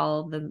away with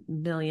all the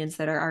millions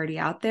that are already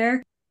out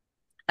there?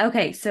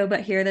 Okay. So,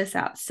 but hear this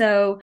out.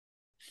 So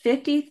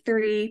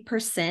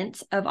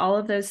 53% of all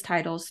of those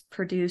titles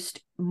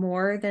produced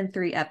more than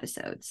 3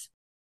 episodes.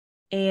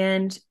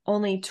 And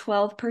only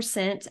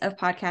 12% of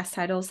podcast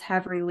titles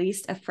have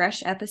released a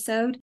fresh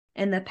episode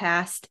in the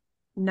past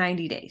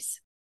 90 days.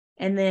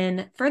 And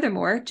then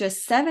furthermore,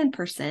 just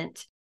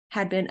 7%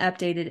 had been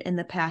updated in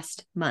the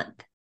past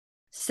month.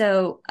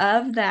 So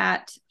of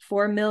that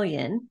 4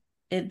 million,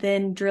 it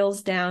then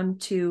drills down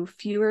to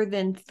fewer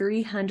than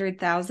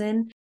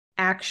 300,000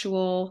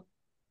 actual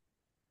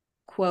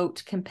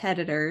quote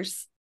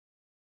competitors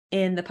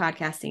in the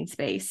podcasting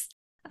space.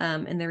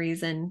 And the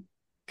reason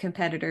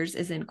competitors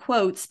is in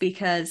quotes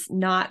because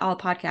not all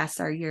podcasts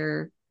are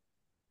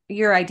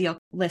your ideal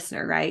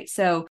listener, right?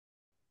 So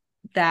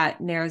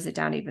that narrows it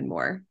down even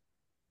more.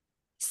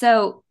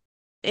 So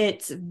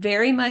it's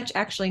very much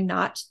actually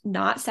not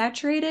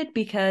saturated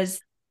because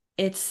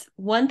it's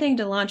one thing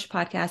to launch a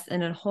podcast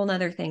and a whole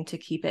nother thing to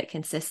keep it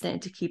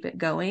consistent, to keep it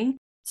going.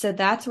 So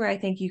that's where I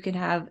think you can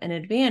have an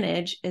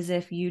advantage is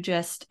if you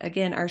just,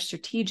 again, are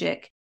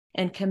strategic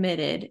and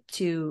committed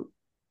to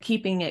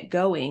keeping it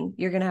going,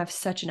 you're going to have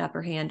such an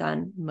upper hand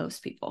on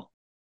most people.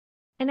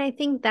 And I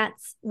think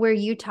that's where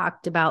you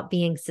talked about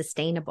being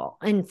sustainable.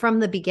 And from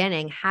the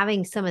beginning,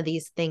 having some of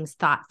these things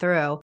thought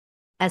through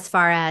as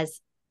far as,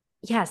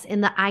 yes,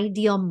 in the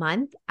ideal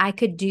month, I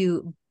could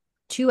do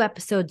 2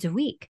 episodes a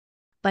week,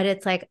 but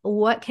it's like,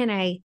 what can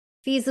I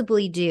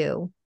feasibly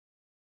do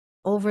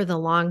over the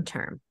long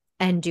term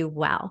and do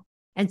well?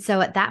 And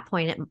so at that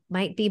point, it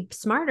might be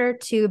smarter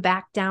to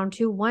back down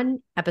to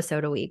 1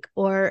 episode a week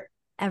or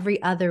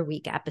every other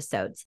week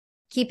episodes,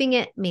 keeping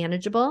it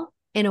manageable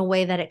in a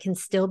way that it can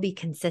still be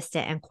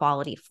consistent and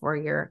quality for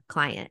your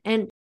client.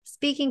 And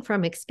speaking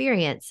from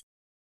experience,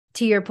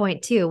 to your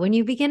point too, when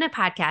you begin a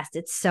podcast,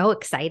 it's so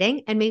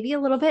exciting and maybe a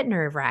little bit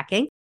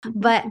nerve-wracking,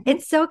 but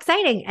it's so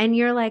exciting. And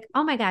you're like,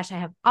 oh my gosh, I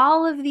have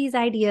all of these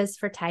ideas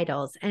for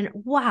titles and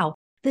wow,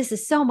 this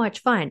is so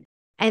much fun.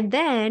 And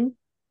then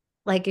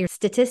like your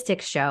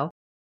statistics show,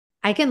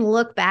 I can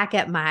look back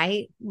at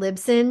my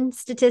Libsyn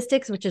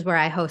statistics, which is where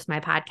I host my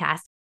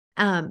podcast.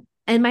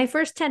 And my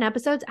first 10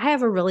 episodes, I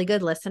have a really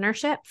good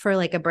listenership for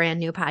like a brand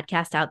new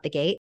podcast out the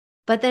gate.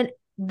 But then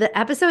the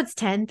episodes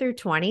 10 through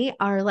 20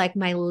 are like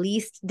my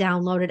least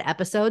downloaded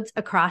episodes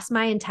across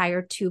my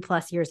entire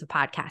 2+ years of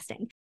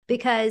podcasting,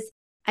 because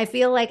I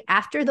feel like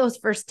after those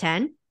first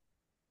 10,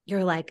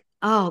 you're like,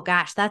 oh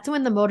gosh, that's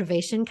when the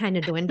motivation kind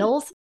of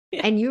dwindles.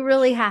 Yeah. And you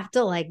really have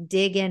to like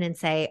dig in and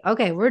say,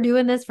 okay, we're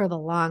doing this for the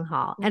long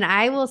haul. And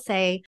I will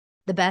say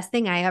the best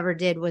thing I ever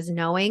did was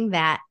knowing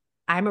that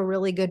I'm a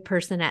really good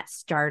person at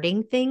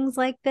starting things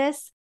like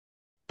this.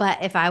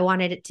 But if I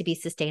wanted it to be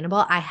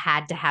sustainable, I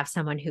had to have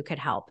someone who could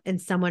help and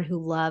someone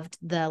who loved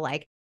the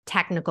like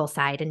technical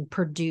side and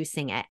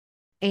producing it.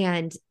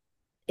 And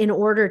in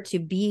order to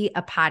be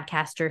a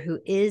podcaster who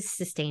is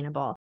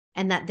sustainable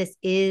and that this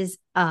is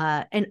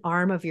an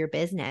arm of your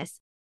business,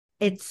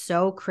 it's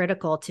so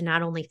critical to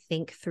not only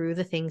think through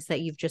the things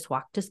that you've just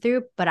walked us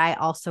through, but I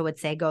also would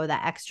say go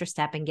that extra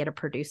step and get a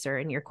producer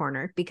in your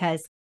corner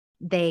because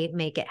they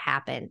make it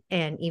happen.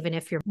 And even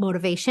if your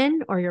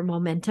motivation or your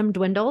momentum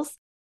dwindles,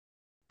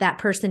 that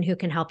person who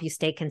can help you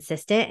stay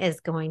consistent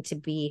is going to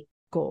be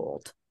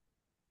gold.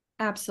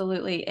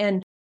 Absolutely.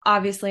 And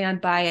obviously I'm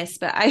biased,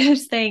 but I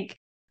just think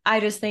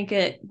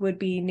it would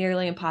be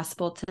nearly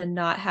impossible to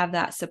not have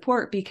that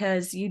support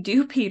because you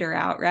do peter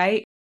out,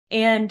 right?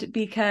 And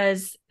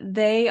because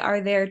they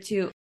are there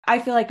to, I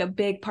feel like a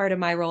big part of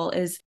my role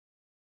is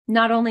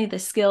not only the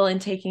skill in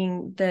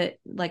taking the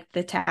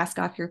task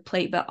off your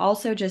plate, but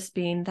also just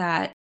being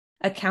that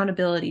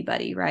accountability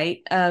buddy,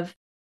 right? Of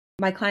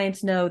my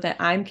clients know that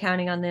I'm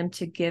counting on them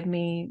to give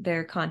me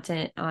their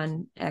content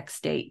on X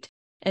date.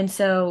 And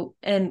so,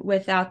 and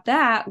without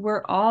that,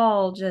 we're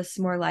all just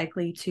more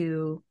likely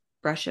to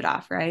brush it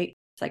off, right?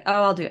 It's like,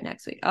 oh, I'll do it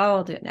next week. Oh,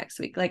 I'll do it next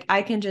week. Like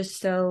I can just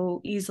so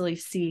easily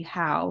see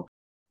how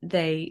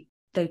they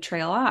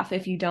trail off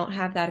if you don't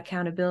have that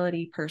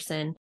accountability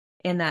person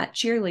and that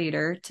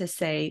cheerleader to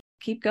say,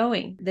 keep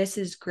going. This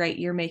is great.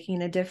 You're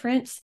making a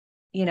difference,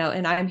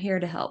 and I'm here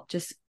to help.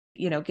 Just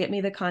get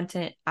me the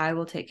content. I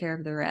will take care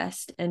of the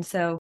rest. And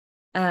so,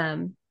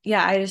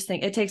 I just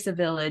think it takes a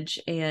village.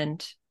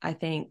 And I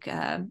think,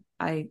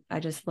 I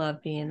just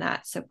love being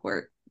that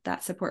support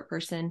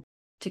person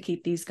to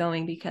keep these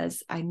going,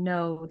 because I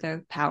know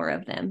the power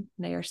of them.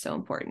 They are so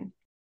important.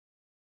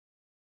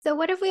 So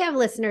what if we have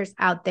listeners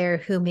out there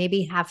who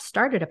maybe have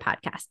started a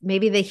podcast?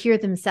 Maybe they hear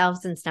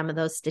themselves in some of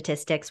those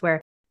statistics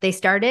where they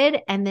started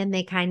and then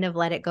they kind of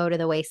let it go to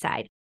the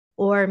wayside.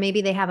 Or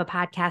maybe they have a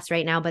podcast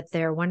right now, but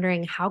they're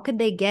wondering how could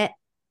they get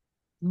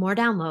more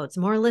downloads,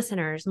 more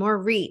listeners, more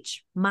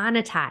reach,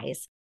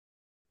 monetize.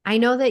 I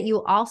know that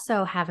you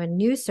also have a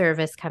new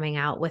service coming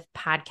out with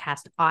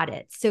podcast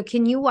audits. So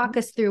can you walk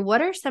us through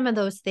what are some of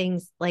those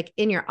things like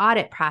in your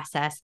audit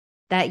process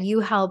that you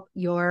help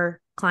your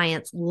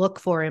clients look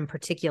for in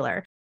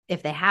particular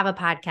if they have a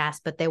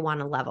podcast, but they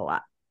want to level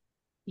up?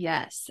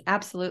 Yes,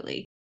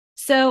 absolutely.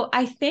 So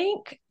I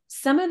think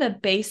some of the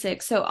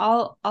basics, so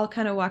I'll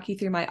kind of walk you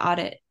through my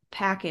audit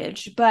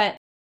package, but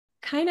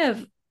kind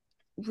of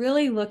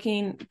really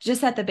looking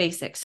just at the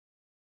basics.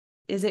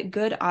 Is it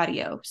good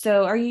audio?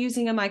 So are you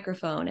using a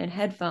microphone and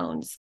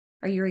headphones?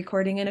 Are you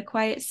recording in a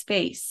quiet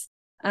space?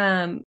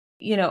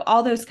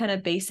 All those kind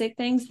of basic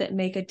things that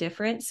make a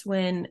difference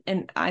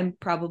and I'm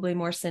probably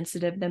more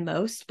sensitive than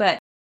most, but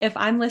if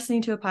I'm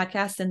listening to a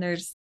podcast and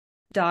there's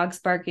dogs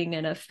barking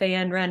and a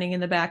fan running in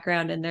the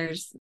background and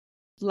there's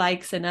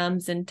likes and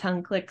ums and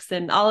tongue clicks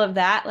and all of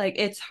that, like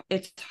it's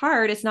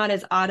hard. It's not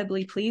as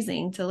audibly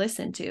pleasing to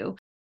listen to.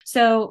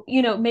 So,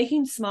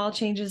 making small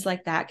changes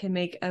like that can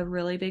make a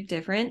really big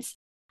difference.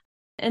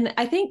 And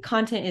I think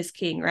content is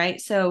king, right?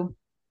 So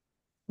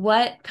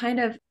what kind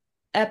of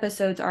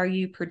episodes are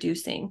you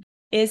producing?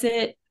 Is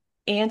it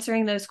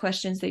answering those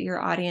questions that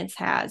your audience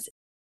has?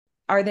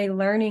 Are they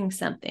learning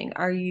something?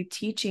 Are you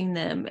teaching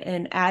them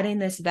and adding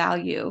this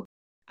value?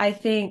 I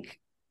think,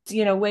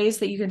 ways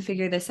that you can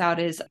figure this out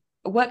is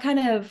what kind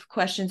of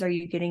questions are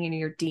you getting in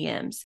your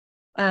DMs?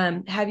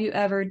 Have you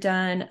ever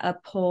done a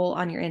poll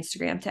on your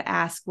Instagram to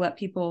ask what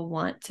people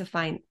want to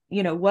find?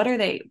 What are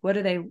they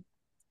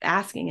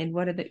asking and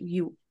what are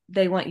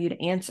they want you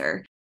to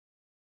answer?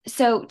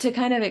 So to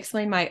kind of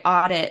explain my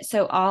audit,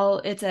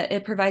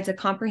 it provides a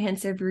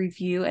comprehensive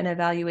review and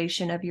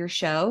evaluation of your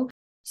show.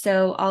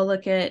 So I'll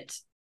look at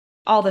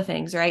all the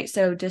things, right?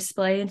 So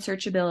display and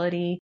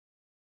searchability,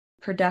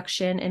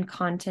 production and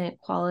content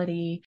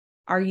quality.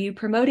 Are you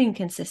promoting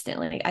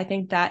consistently? I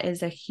think that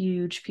is a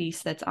huge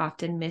piece that's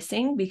often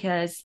missing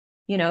because,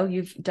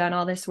 you've done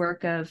all this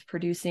work of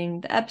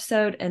producing the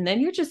episode and then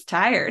you're just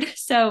tired.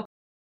 So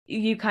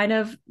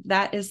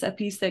that is a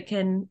piece that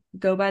can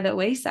go by the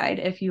wayside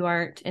if you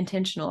aren't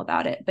intentional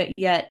about it, but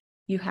yet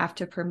you have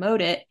to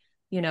promote it.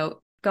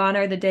 Gone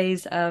are the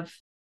days of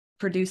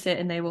produce it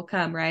and they will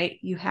come, right?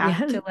 You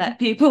have to let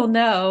people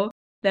know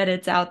that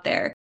it's out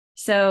there.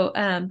 So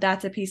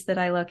that's a piece that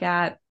I look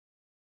at.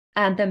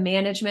 The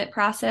management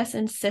process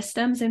and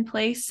systems in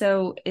place.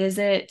 So is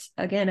it,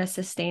 again, a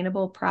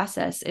sustainable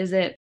process? Is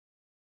it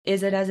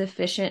as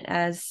efficient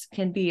as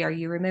can be? Are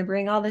you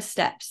remembering all the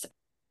steps?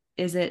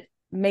 Is it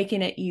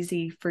making it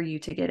easy for you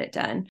to get it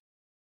done?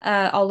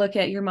 I'll look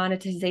at your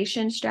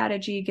monetization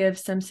strategy, give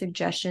some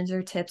suggestions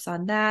or tips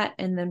on that.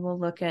 And then we'll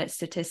look at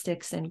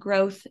statistics and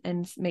growth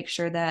and make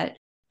sure that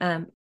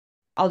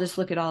I'll just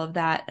look at all of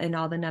that and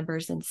all the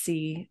numbers and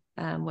see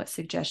what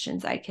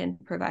suggestions I can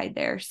provide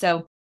there.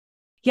 So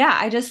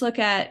I just look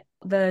at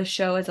the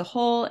show as a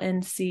whole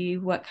and see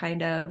what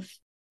kind of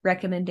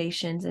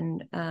recommendations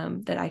and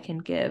that I can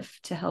give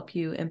to help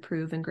you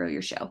improve and grow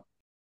your show.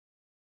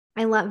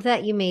 I love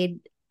that you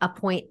made a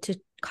point to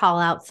call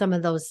out some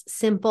of those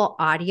simple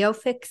audio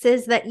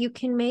fixes that you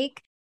can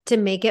make to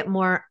make it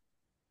more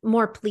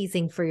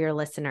pleasing for your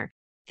listener.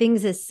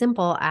 Things as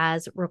simple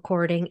as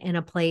recording in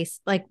a place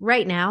like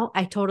right now,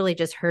 I totally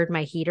just heard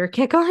my heater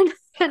kick on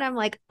and I'm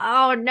like,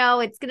 oh no,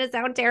 it's going to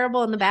sound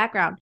terrible in the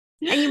background.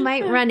 And you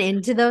might run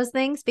into those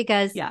things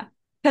because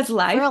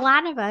life. For a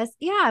lot of us,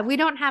 we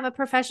don't have a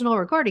professional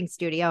recording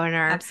studio in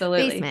our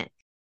basement.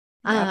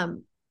 Yeah.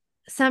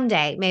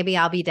 Someday, maybe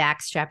I'll be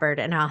Dax Shepard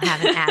and I'll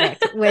have an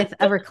attic with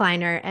a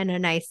recliner and a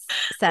nice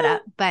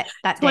setup. But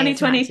that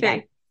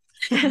 2023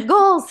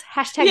 goals,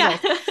 #goals.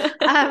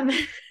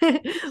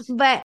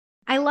 But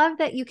I love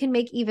that you can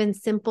make even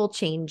simple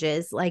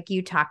changes like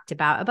you talked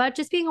about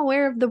just being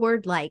aware of the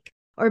word like,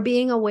 or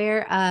being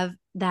aware of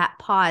that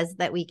pause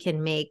that we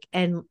can make.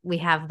 And we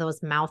have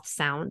those mouth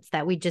sounds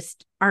that we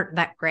just aren't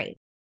that great.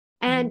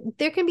 And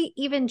there can be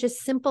even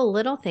just simple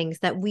little things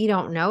that we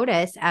don't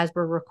notice as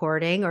we're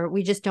recording, or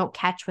we just don't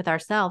catch with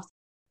ourselves,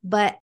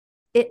 but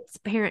it's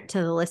apparent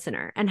to the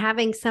listener. And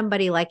having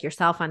somebody like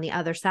yourself on the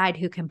other side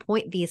who can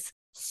point these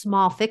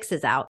small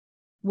fixes out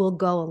will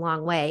go a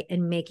long way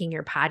in making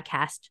your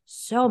podcast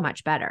so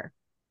much better.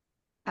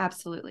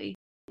 Absolutely.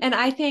 And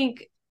I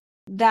think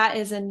that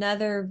is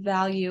another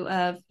value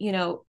of,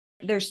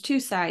 there's two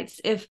sides.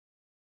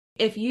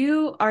 If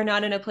you are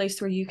not in a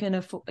place where you can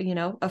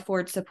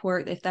afford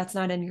support, if that's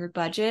not in your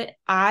budget,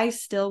 I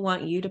still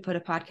want you to put a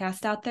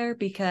podcast out there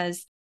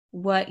because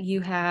what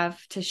you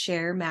have to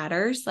share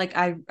matters. Like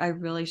I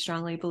really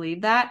strongly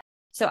believe that.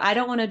 So I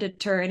don't want to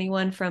deter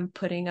anyone from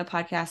putting a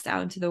podcast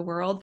out into the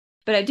world,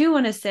 but I do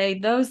want to say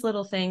those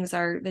little things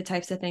are the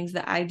types of things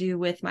that I do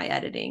with my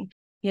editing.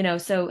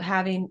 So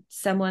having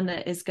someone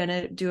that is going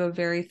to do a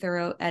very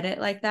thorough edit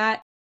like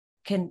that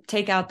can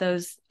take out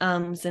those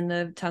ums and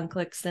the tongue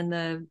clicks and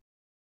the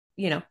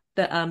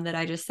that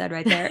I just said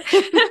right there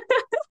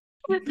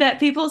that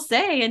people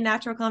say in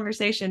natural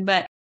conversation,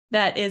 but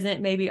that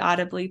isn't maybe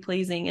audibly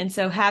pleasing. And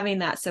so having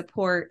that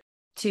support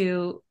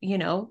to,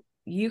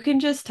 you can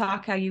just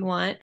talk how you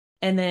want,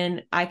 and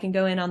then I can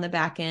go in on the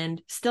back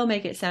end, still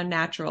make it sound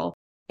natural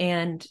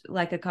and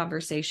like a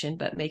conversation,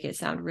 but make it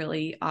sound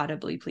really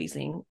audibly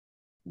pleasing.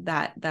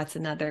 That's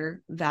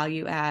another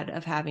value add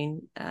of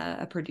having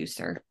a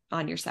producer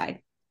on your side.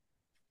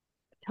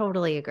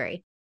 Totally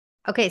agree.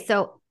 Okay,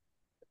 so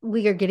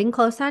we are getting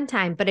close on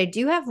time, but I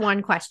do have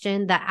one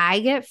question that I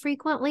get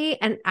frequently,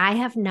 and I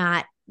have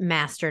not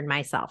mastered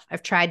myself.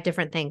 I've tried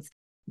different things,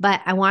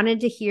 but I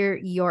wanted to hear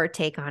your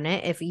take on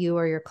it if you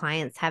or your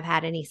clients have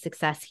had any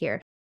success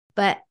here.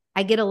 But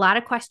I get a lot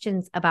of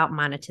questions about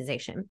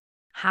monetization.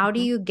 How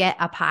do you get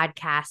a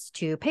podcast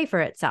to pay for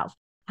itself?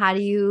 How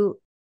do you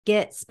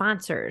get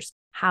sponsors?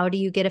 How do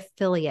you get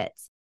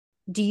affiliates?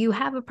 Do you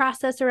have a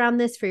process around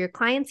this for your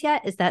clients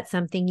yet? Is that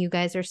something you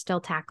guys are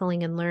still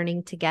tackling and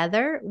learning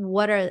together?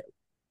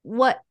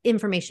 What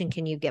information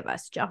can you give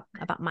us, Jill,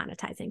 about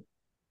monetizing?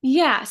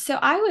 Yeah. So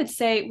I would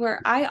say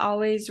where I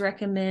always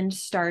recommend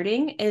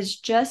starting is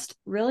just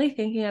really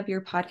thinking of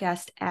your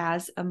podcast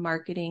as a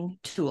marketing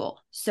tool.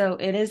 So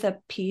it is a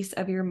piece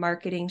of your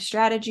marketing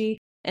strategy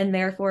and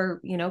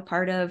therefore,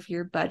 part of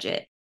your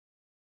budget.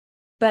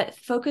 But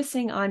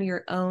focusing on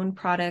your own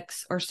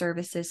products or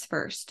services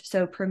first.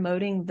 So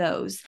promoting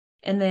those.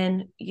 And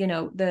then,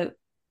 the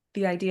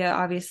idea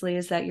obviously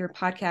is that your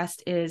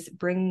podcast is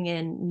bringing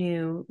in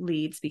new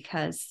leads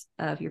because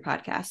of your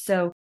podcast.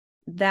 So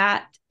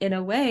that in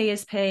a way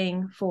is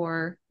paying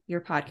for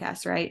your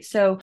podcast, right?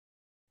 So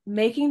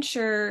making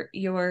sure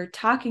you're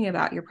talking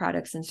about your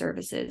products and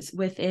services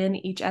within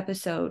each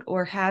episode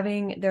or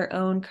having their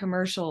own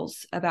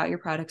commercials about your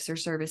products or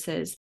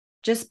services,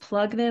 just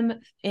plug them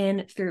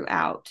in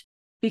throughout.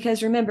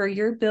 Because remember,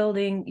 you're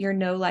building your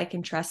know, like,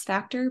 and trust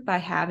factor by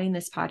having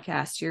this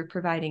podcast. You're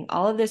providing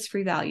all of this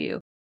free value.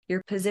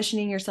 You're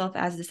positioning yourself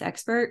as this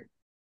expert.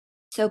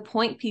 So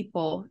point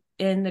people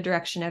in the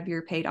direction of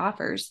your paid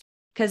offers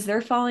because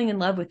they're falling in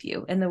love with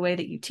you and the way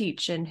that you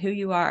teach and who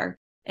you are,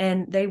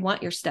 and they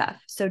want your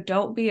stuff. So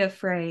don't be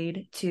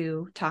afraid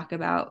to talk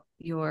about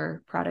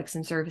your products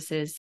and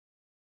services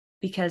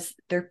because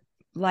they're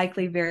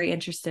likely very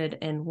interested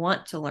and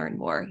want to learn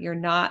more. You're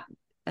not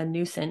a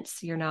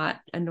nuisance. You're not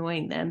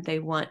annoying them. They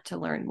want to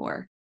learn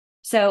more.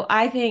 So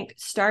I think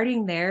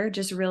starting there,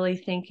 just really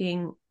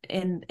thinking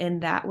in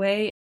that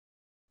way.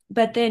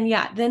 But then,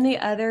 then the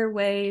other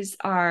ways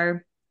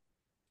are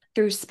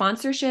through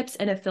sponsorships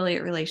and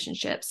affiliate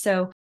relationships.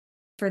 So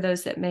for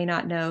those that may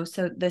not know,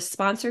 so the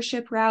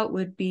sponsorship route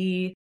would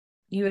be,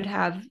 you would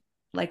have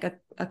like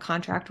a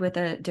contract with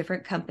a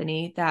different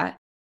company that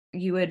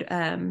you would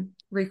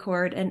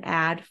record an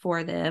ad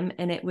for them.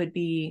 And it would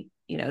be,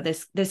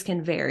 this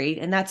can vary.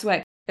 And that's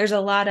what there's a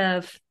lot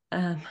of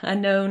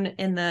unknown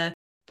in the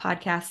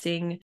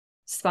podcasting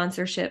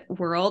sponsorship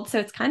world. So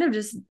it's kind of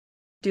just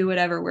do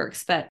whatever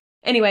works. But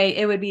anyway,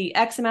 it would be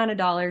X amount of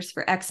dollars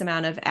for X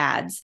amount of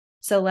ads.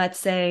 So let's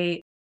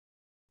say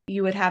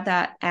you would have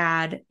that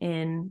ad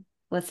in,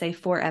 let's say,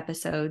 4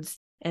 episodes,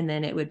 and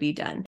then it would be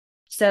done.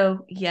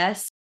 So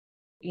yes,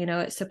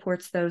 it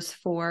supports those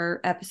 4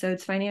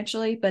 episodes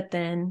financially, but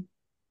then,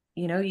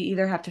 you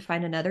either have to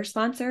find another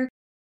sponsor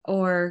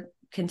or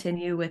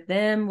continue with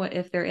them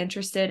if they're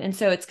interested. And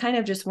so it's kind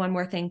of just one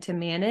more thing to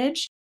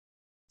manage.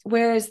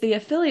 Whereas the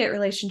affiliate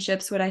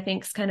relationships, what I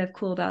think is kind of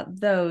cool about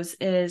those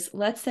is,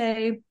 let's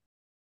say,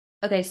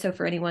 okay, so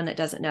for anyone that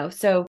doesn't know,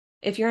 so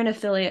if you're an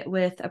affiliate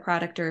with a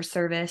product or a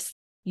service,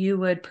 you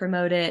would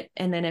promote it.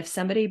 And then if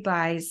somebody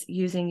buys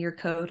using your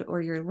code or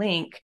your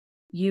link,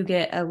 you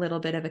get a little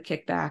bit of a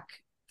kickback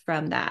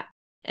from that.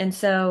 And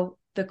so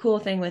the cool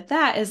thing with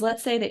that is,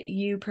 let's say that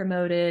you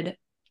promoted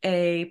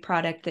a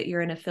product that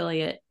you're an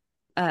affiliate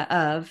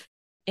of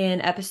in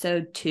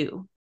episode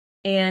 2.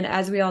 And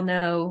as we all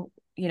know,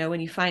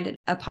 when you find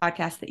a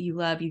podcast that you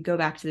love, you go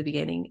back to the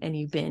beginning and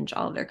you binge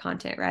all of their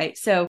content, right?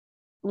 So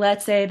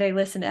let's say they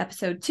listen to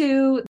episode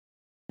 2,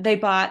 they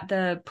bought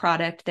the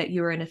product that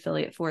you were an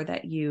affiliate for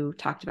that you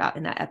talked about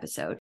in that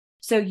episode.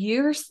 So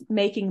you're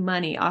making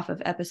money off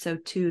of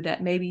episode 2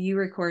 that maybe you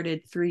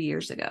recorded 3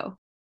 years ago.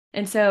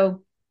 And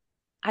so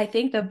I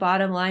think the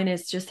bottom line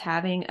is just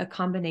having a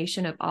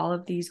combination of all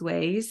of these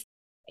ways.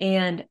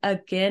 And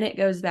again, it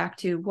goes back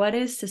to what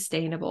is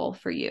sustainable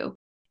for you.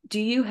 Do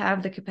you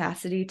have the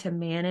capacity to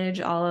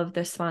manage all of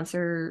the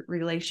sponsor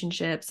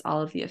relationships,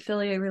 all of the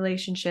affiliate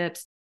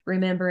relationships,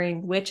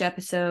 remembering which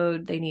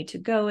episode they need to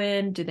go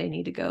in? Do they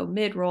need to go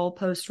mid-roll,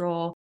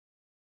 post-roll?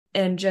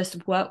 And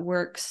just what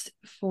works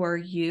for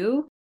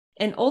you.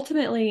 And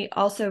ultimately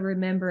also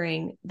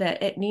remembering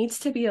that it needs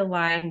to be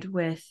aligned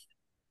with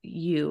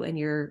you and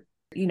your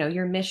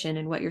mission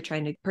and what you're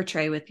trying to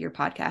portray with your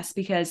podcast.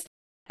 Because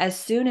as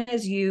soon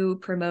as you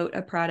promote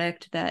a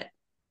product that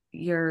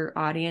your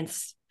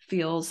audience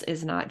feels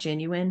is not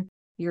genuine,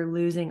 you're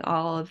losing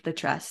all of the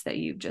trust that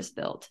you've just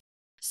built.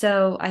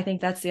 So I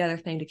think that's the other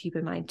thing to keep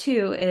in mind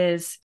too,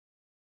 is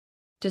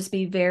just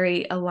be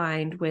very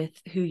aligned with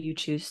who you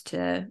choose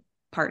to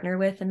partner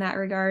with in that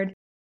regard.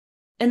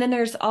 And then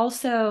there's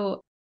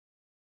also,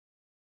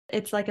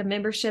 it's like a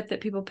membership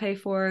that people pay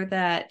for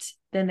that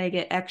then they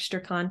get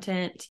extra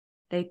content.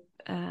 It's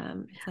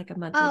like a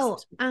monthly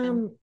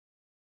subscription.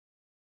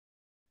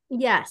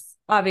 Yes.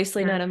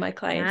 Obviously, none of my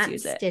clients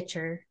use it.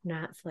 Stitcher,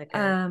 not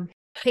Flickr.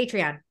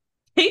 Patreon.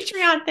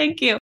 Patreon,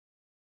 thank you.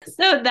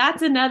 So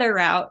that's another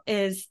route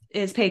is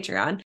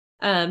Patreon.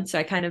 So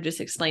I kind of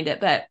just explained it,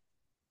 but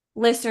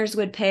listeners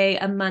would pay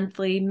a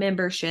monthly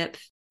membership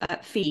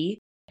fee,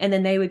 and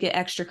then they would get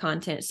extra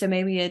content. So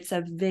maybe it's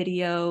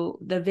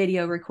the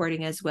video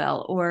recording as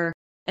well, or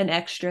an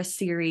extra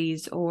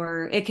series,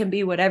 or it can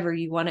be whatever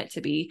you want it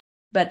to be.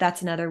 But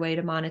that's another way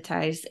to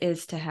monetize,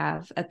 is to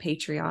have a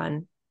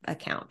Patreon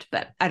account.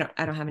 But I don't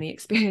have any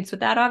experience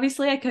with that.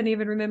 Obviously, I couldn't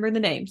even remember the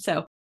name.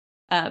 So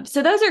those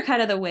are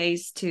kind of the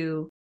ways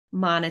to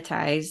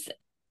monetize.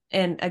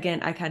 And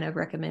again, I kind of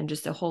recommend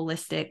just a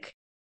holistic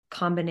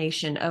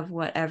combination of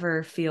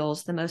whatever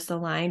feels the most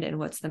aligned and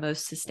what's the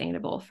most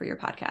sustainable for your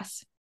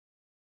podcast.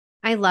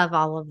 I love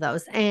all of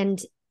those.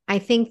 And I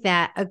think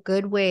that a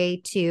good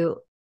way to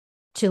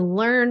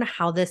learn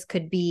how this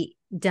could be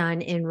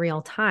done in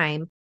real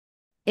time,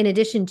 in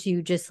addition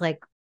to just like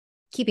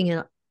keeping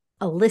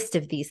a list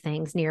of these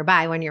things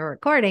nearby when you're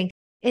recording,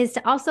 is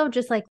to also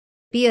just like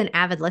be an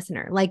avid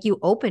listener. Like you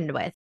opened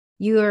with,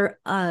 you're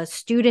a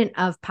student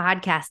of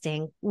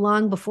podcasting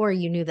long before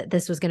you knew that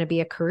this was going to be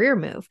a career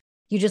move.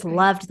 You just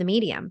loved the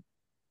medium.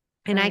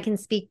 And I can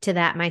speak to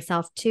that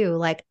myself too.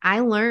 Like I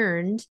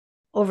learned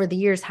over the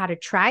years how to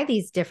try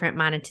these different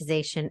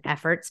monetization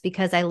efforts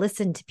because I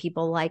listened to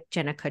people like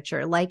Jenna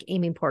Kutcher, like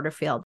Amy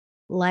Porterfield,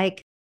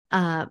 like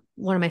one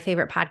of my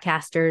favorite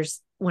podcasters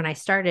when I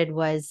started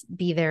was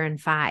Be There in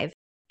 5.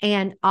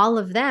 And all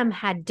of them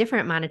had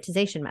different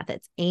monetization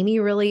methods. Amy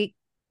really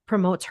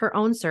promotes her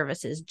own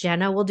services.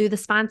 Jenna will do the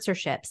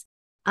sponsorships.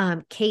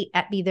 Kate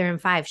at Be There in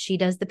 5, she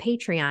does the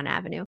Patreon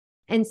avenue.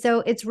 And so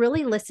it's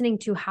really listening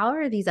to how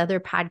are these other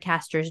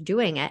podcasters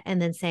doing it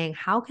and then saying,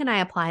 how can I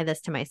apply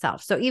this to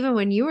myself? So even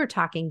when you were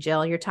talking,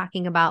 Jill, you're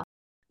talking about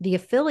the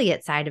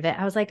affiliate side of it.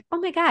 I was like, oh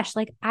my gosh,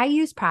 like I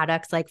use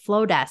products like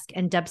Flowdesk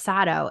and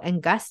Dubsado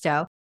and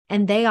Gusto,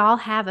 and they all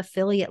have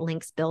affiliate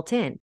links built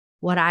in.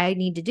 What I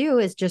need to do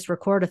is just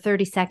record a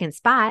 30-second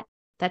spot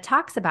that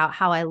talks about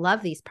how I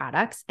love these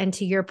products. And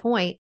to your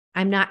point,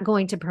 I'm not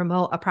going to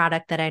promote a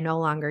product that I no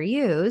longer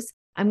use.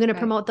 I'm going to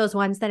promote those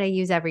ones that I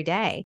use every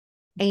day.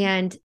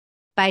 And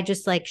by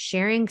just like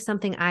sharing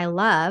something I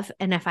love,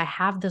 and if I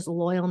have this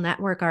loyal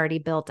network already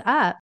built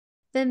up,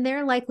 then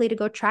they're likely to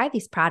go try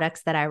these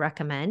products that I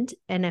recommend.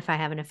 And if I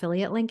have an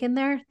affiliate link in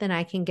there, then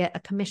I can get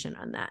a commission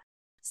on that.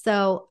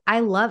 So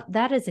I love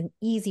that is an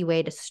easy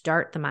way to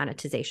start the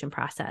monetization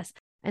process.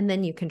 And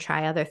then you can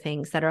try other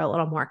things that are a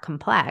little more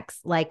complex,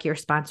 like your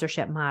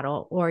sponsorship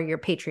model or your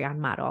Patreon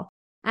model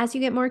as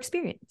you get more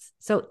experience.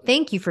 So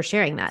thank you for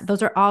sharing that.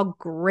 Those are all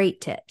great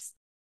tips.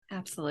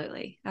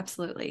 Absolutely.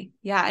 Absolutely.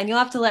 Yeah. And you'll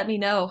have to let me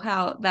know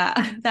how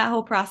that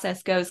whole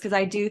process goes, because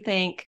I do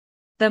think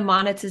the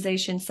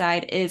monetization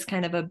side is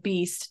kind of a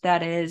beast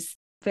that is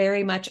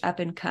very much up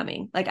and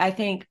coming. Like I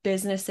think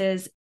there's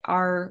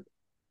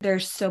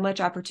so much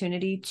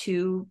opportunity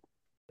to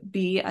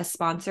be a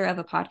sponsor of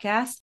a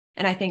podcast.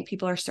 And I think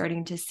people are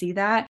starting to see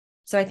that.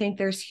 So I think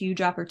there's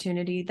huge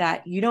opportunity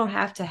that you don't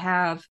have to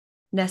have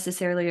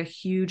necessarily a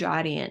huge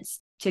audience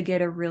to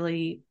get a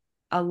really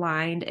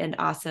aligned and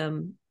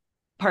awesome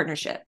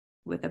partnership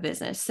with a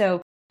business.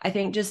 So I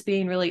think just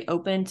being really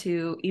open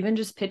to even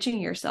just pitching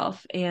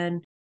yourself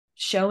and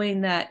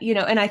showing that,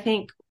 and I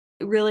think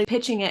really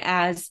pitching it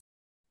as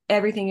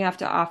everything you have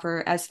to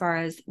offer, as far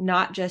as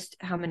not just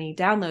how many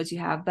downloads you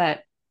have,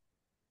 but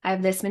I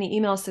have this many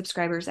email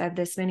subscribers, I have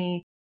this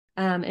many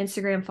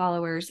Instagram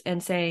followers,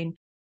 and saying,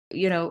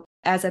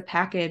 as a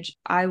package,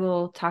 I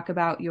will talk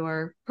about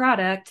your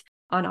product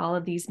on all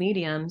of these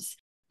mediums.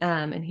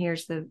 And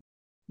here's the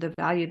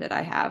value that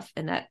I have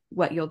and that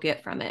what you'll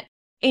get from it.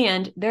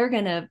 And they're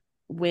going to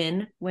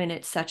win when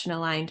it's such an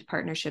aligned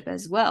partnership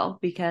as well,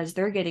 because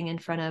they're getting in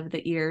front of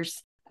the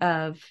ears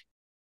of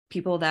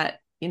people that,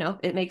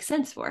 it makes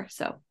sense for.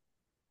 So.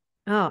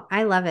 Oh,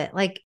 I love it.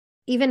 Like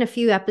even a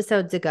few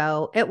episodes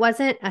ago, it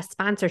wasn't a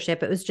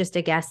sponsorship. It was just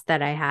a guest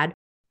that I had.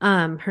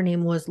 Her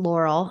name was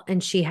Laurel,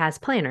 and she has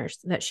planners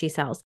that she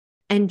sells.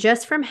 And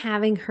just from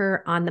having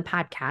her on the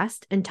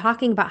podcast and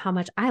talking about how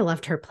much I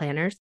loved her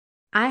planners,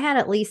 I had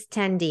at least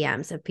 10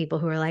 DMs of people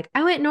who were like,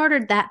 I went and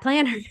ordered that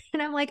planner.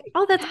 And I'm like,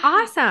 oh, that's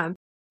awesome.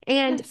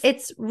 And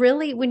it's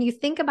really, when you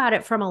think about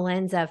it from a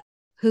lens of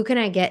who can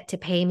I get to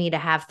pay me to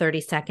have 30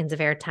 seconds of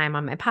airtime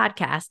on my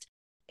podcast,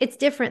 it's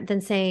different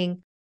than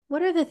saying,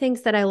 what are the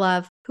things that I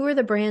love? Who are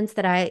the brands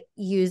that I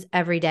use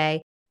every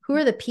day? Who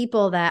are the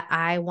people that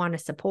I want to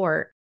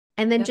support?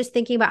 And then Yep. just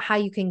thinking about how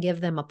you can give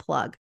them a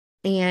plug.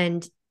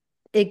 And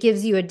it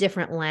gives you a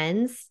different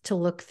lens to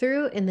look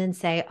through and then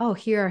say, oh,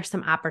 here are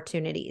some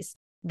opportunities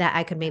that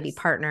I could maybe Yes.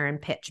 partner and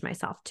pitch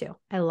myself to.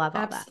 I love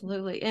all that.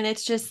 Absolutely. And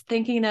it's just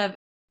thinking of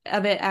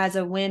it as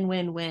a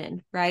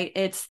win-win-win, right?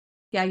 It's,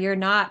 yeah, you're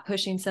not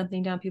pushing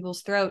something down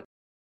people's throat.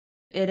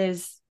 It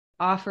is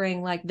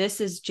offering like, this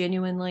is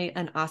genuinely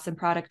an awesome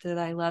product that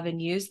I love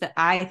and use that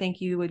I think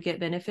you would get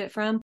benefit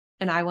from.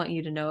 And I want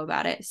you to know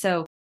about it.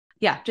 So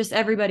yeah, just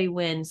everybody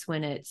wins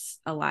when it's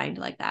aligned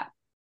like that.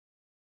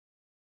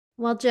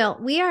 Well, Jill,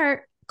 we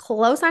are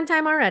close on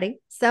time already.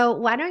 So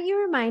why don't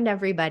you remind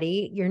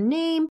everybody your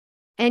name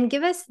and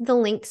give us the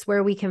links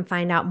where we can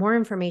find out more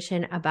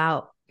information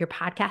about your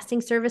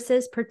podcasting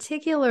services,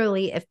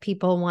 particularly if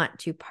people want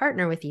to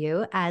partner with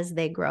you as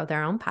they grow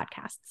their own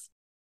podcasts.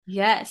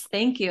 Yes,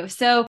 thank you.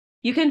 So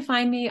you can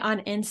find me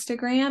on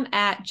Instagram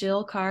at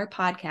Jill Carr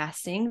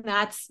Podcasting.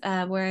 That's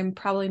where I'm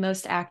probably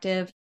most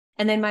active.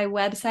 And then my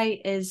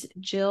website is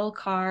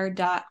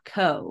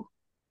jillcarr.co.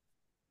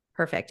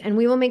 Perfect. And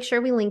we will make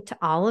sure we link to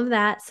all of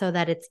that so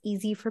that it's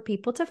easy for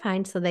people to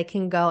find so they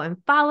can go and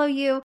follow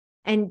you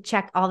and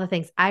check all the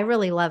things. I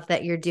really love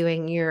that you're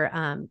doing your,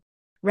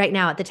 right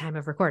now at the time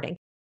of recording,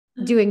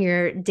 doing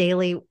your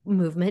daily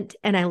movement.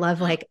 And I love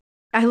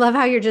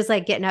how you're just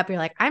like getting up. You're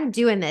like, I'm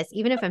doing this,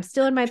 even if I'm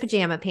still in my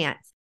pajama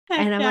pants.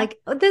 And I'm like,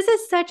 oh, this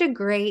is such a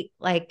great,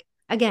 like,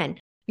 again,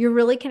 you're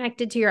really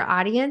connected to your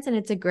audience and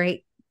it's a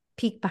great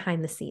peek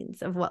behind the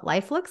scenes of what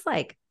life looks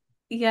like.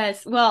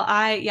 Yes. Well,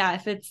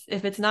 if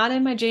it's not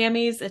in my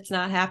jammies, it's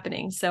not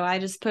happening. So I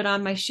just put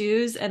on my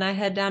shoes and I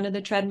head down to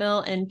the treadmill,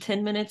 and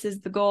 10 minutes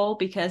is the goal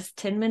because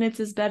 10 minutes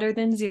is better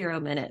than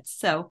 0 minutes.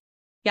 So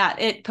yeah,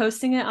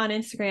 posting it on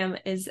Instagram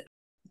is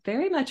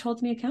very much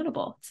holds me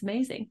accountable. It's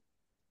amazing.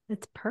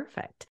 It's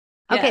perfect.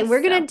 Okay,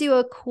 we're going to do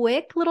a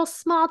quick little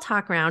small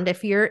talk round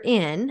if you're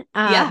in.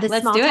 The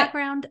let's small do talk it.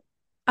 round.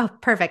 Oh,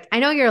 perfect. I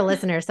know you're a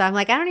listener, so I'm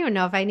like, I don't even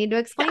know if I need to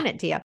explain it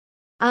to you.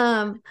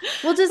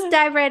 We'll just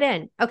dive right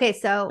in. Okay,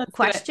 so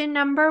question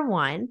number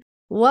 1.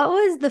 What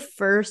was the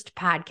first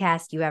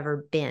podcast you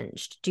ever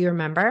binged? Do you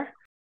remember?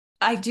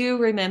 I do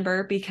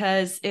remember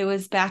because it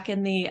was back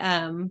in the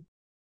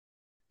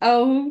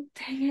oh,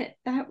 dang it.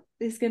 That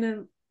is going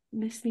to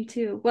miss me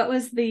too. What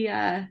was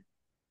the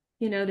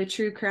the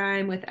true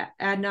crime with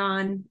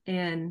Adnan?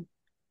 And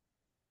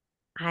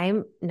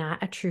I'm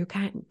not a true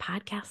crime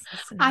podcast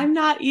listener. I'm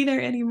not either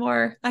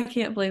anymore. I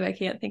can't believe I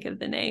can't think of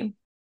the name.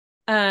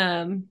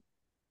 Now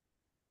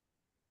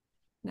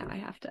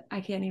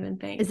I can't even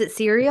think. Is it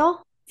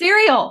Serial?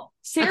 Serial.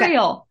 Okay.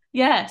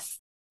 Yes.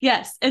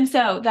 Yes. And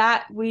so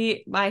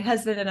my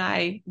husband and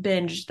I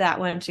binged that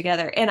one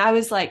together. And I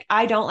was like,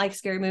 I don't like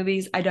scary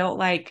movies. I don't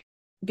like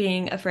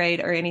being afraid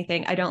or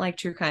anything. I don't like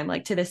true crime.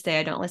 Like to this day,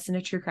 I don't listen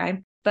to true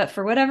crime. But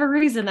for whatever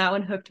reason, that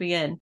one hooked me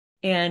in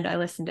and I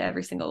listened to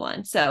every single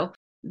one. So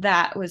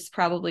that was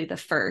probably the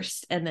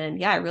first. And then,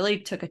 yeah, I really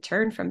took a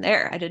turn from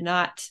there. I did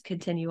not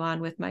continue on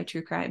with my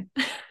true crime.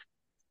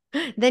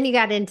 Then you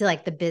got into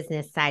like the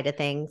business side of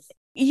things.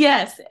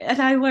 Yes.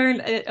 And I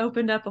learned it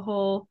opened up a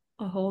whole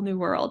new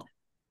world.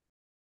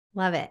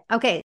 Love it.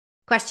 Okay.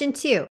 Question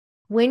 2.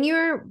 When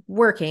you're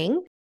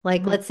working,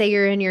 like let's say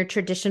you're in your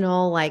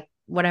traditional, like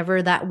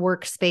whatever that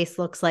workspace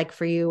looks like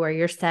for you, or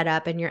you're set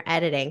up and you're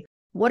editing,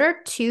 what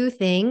are 2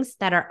 things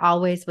that are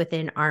always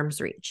within arm's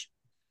reach?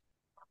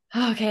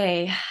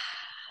 Okay.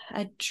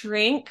 A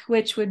drink,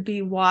 which would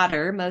be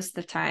water most of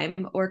the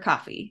time, or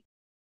coffee,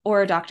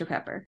 or a Dr.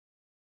 Pepper.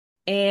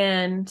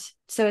 And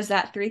so is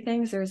that 3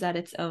 things or is that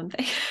its own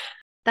thing?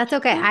 That's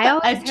okay. I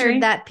always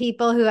heard that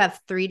people who have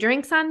 3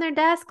 drinks on their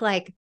desk,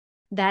 like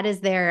that is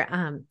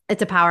their,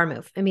 it's a power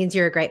move. It means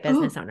you're a great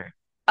business owner.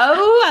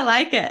 Oh, I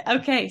like it.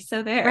 Okay.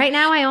 So there. Right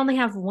now I only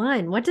have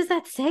 1. What does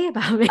that say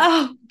about me?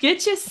 Oh,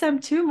 get you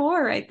 2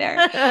 more right there.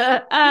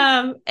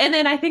 And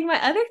then I think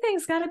my other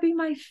thing's got to be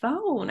my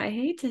phone. I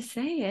hate to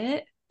say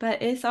it,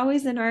 but it's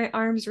always in our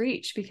arm's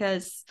reach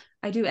because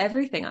I do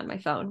everything on my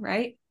phone,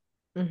 right?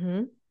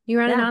 Mm-hmm. You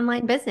run an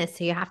online business,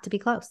 so you have to be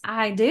close.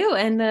 I do.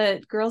 And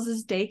the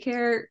girls'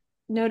 daycare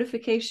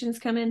notifications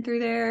come in through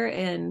there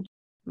and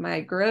my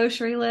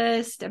grocery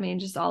list. I mean,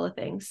 just all the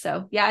things.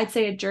 So yeah, I'd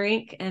say a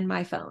drink and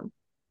my phone.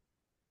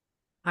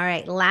 All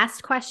right.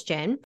 Last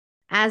question.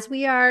 As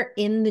we are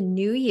in the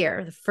new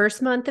year, the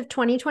first month of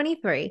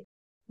 2023,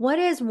 what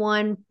is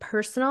one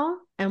personal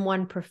and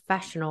one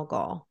professional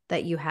goal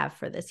that you have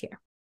for this year?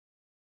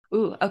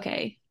 Ooh,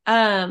 okay.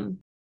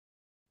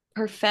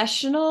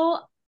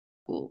 Professional.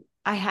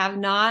 I have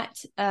not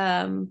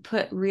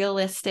put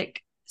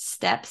realistic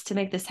steps to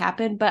make this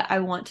happen, but I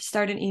want to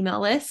start an email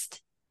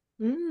list.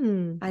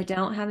 I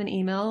don't have an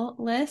email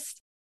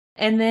list.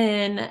 And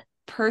then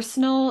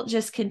personal,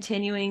 just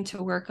continuing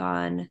to work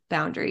on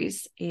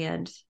boundaries.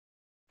 And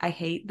I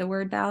hate the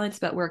word balance,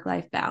 but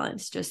work-life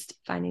balance, just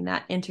finding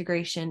that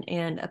integration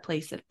and a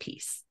place of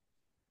peace.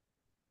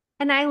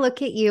 And I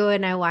look at you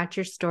and I watch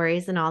your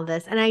stories and all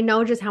this, and I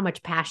know just how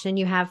much passion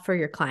you have for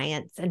your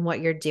clients and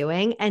what you're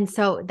doing. And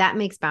so that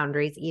makes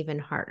boundaries even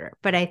harder.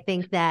 But I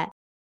think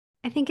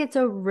it's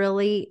a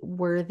really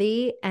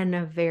worthy and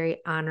a very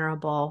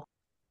honorable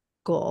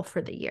goal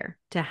for the year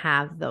to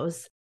have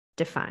those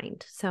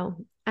defined.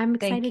 So I'm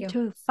excited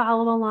to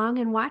follow along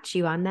and watch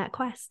you on that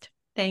quest.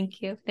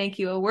 Thank you. Thank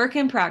you. A work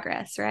in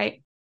progress,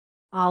 right?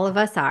 All of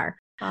us are.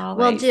 Always,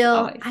 well, Jill,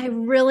 always. I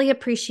really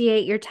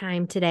appreciate your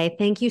time today.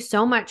 Thank you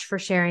so much for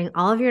sharing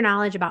all of your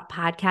knowledge about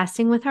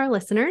podcasting with our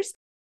listeners.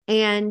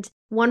 And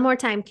one more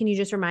time, can you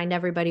just remind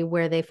everybody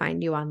where they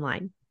find you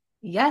online?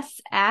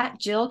 Yes, at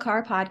Jill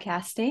Carr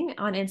Podcasting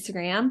on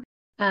Instagram,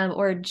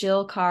 or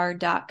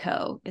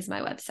jillcarr.co is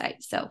my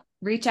website. So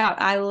reach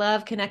out. I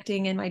love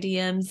connecting in my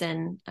DMs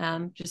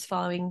and just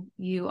following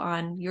you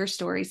on your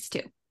stories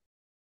too.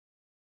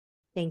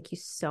 Thank you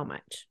so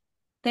much.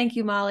 Thank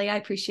you, Molly. I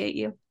appreciate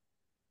you.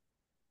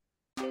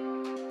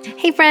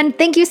 Hey friend,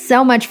 thank you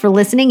so much for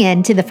listening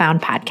in to The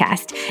Found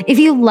Podcast. If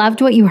you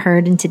loved what you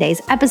heard in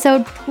today's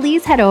episode,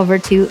 please head over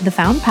to The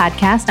Found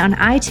Podcast on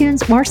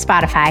iTunes or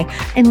Spotify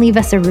and leave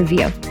us a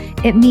review.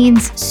 It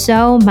means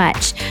so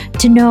much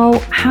to know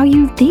how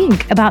you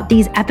think about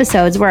these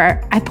episodes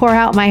where I pour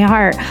out my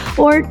heart,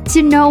 or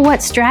to know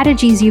what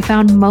strategies you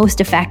found most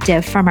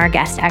effective from our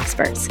guest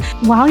experts.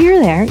 While you're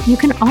there, you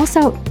can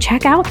also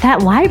check out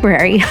that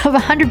library of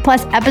 100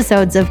 plus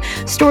episodes of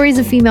stories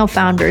of female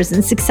founders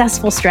and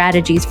successful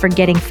strategies for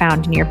getting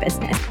found in your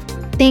business.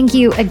 Thank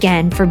you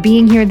again for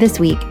being here this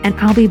week, and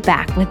I'll be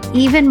back with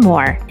even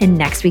more in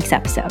next week's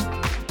episode.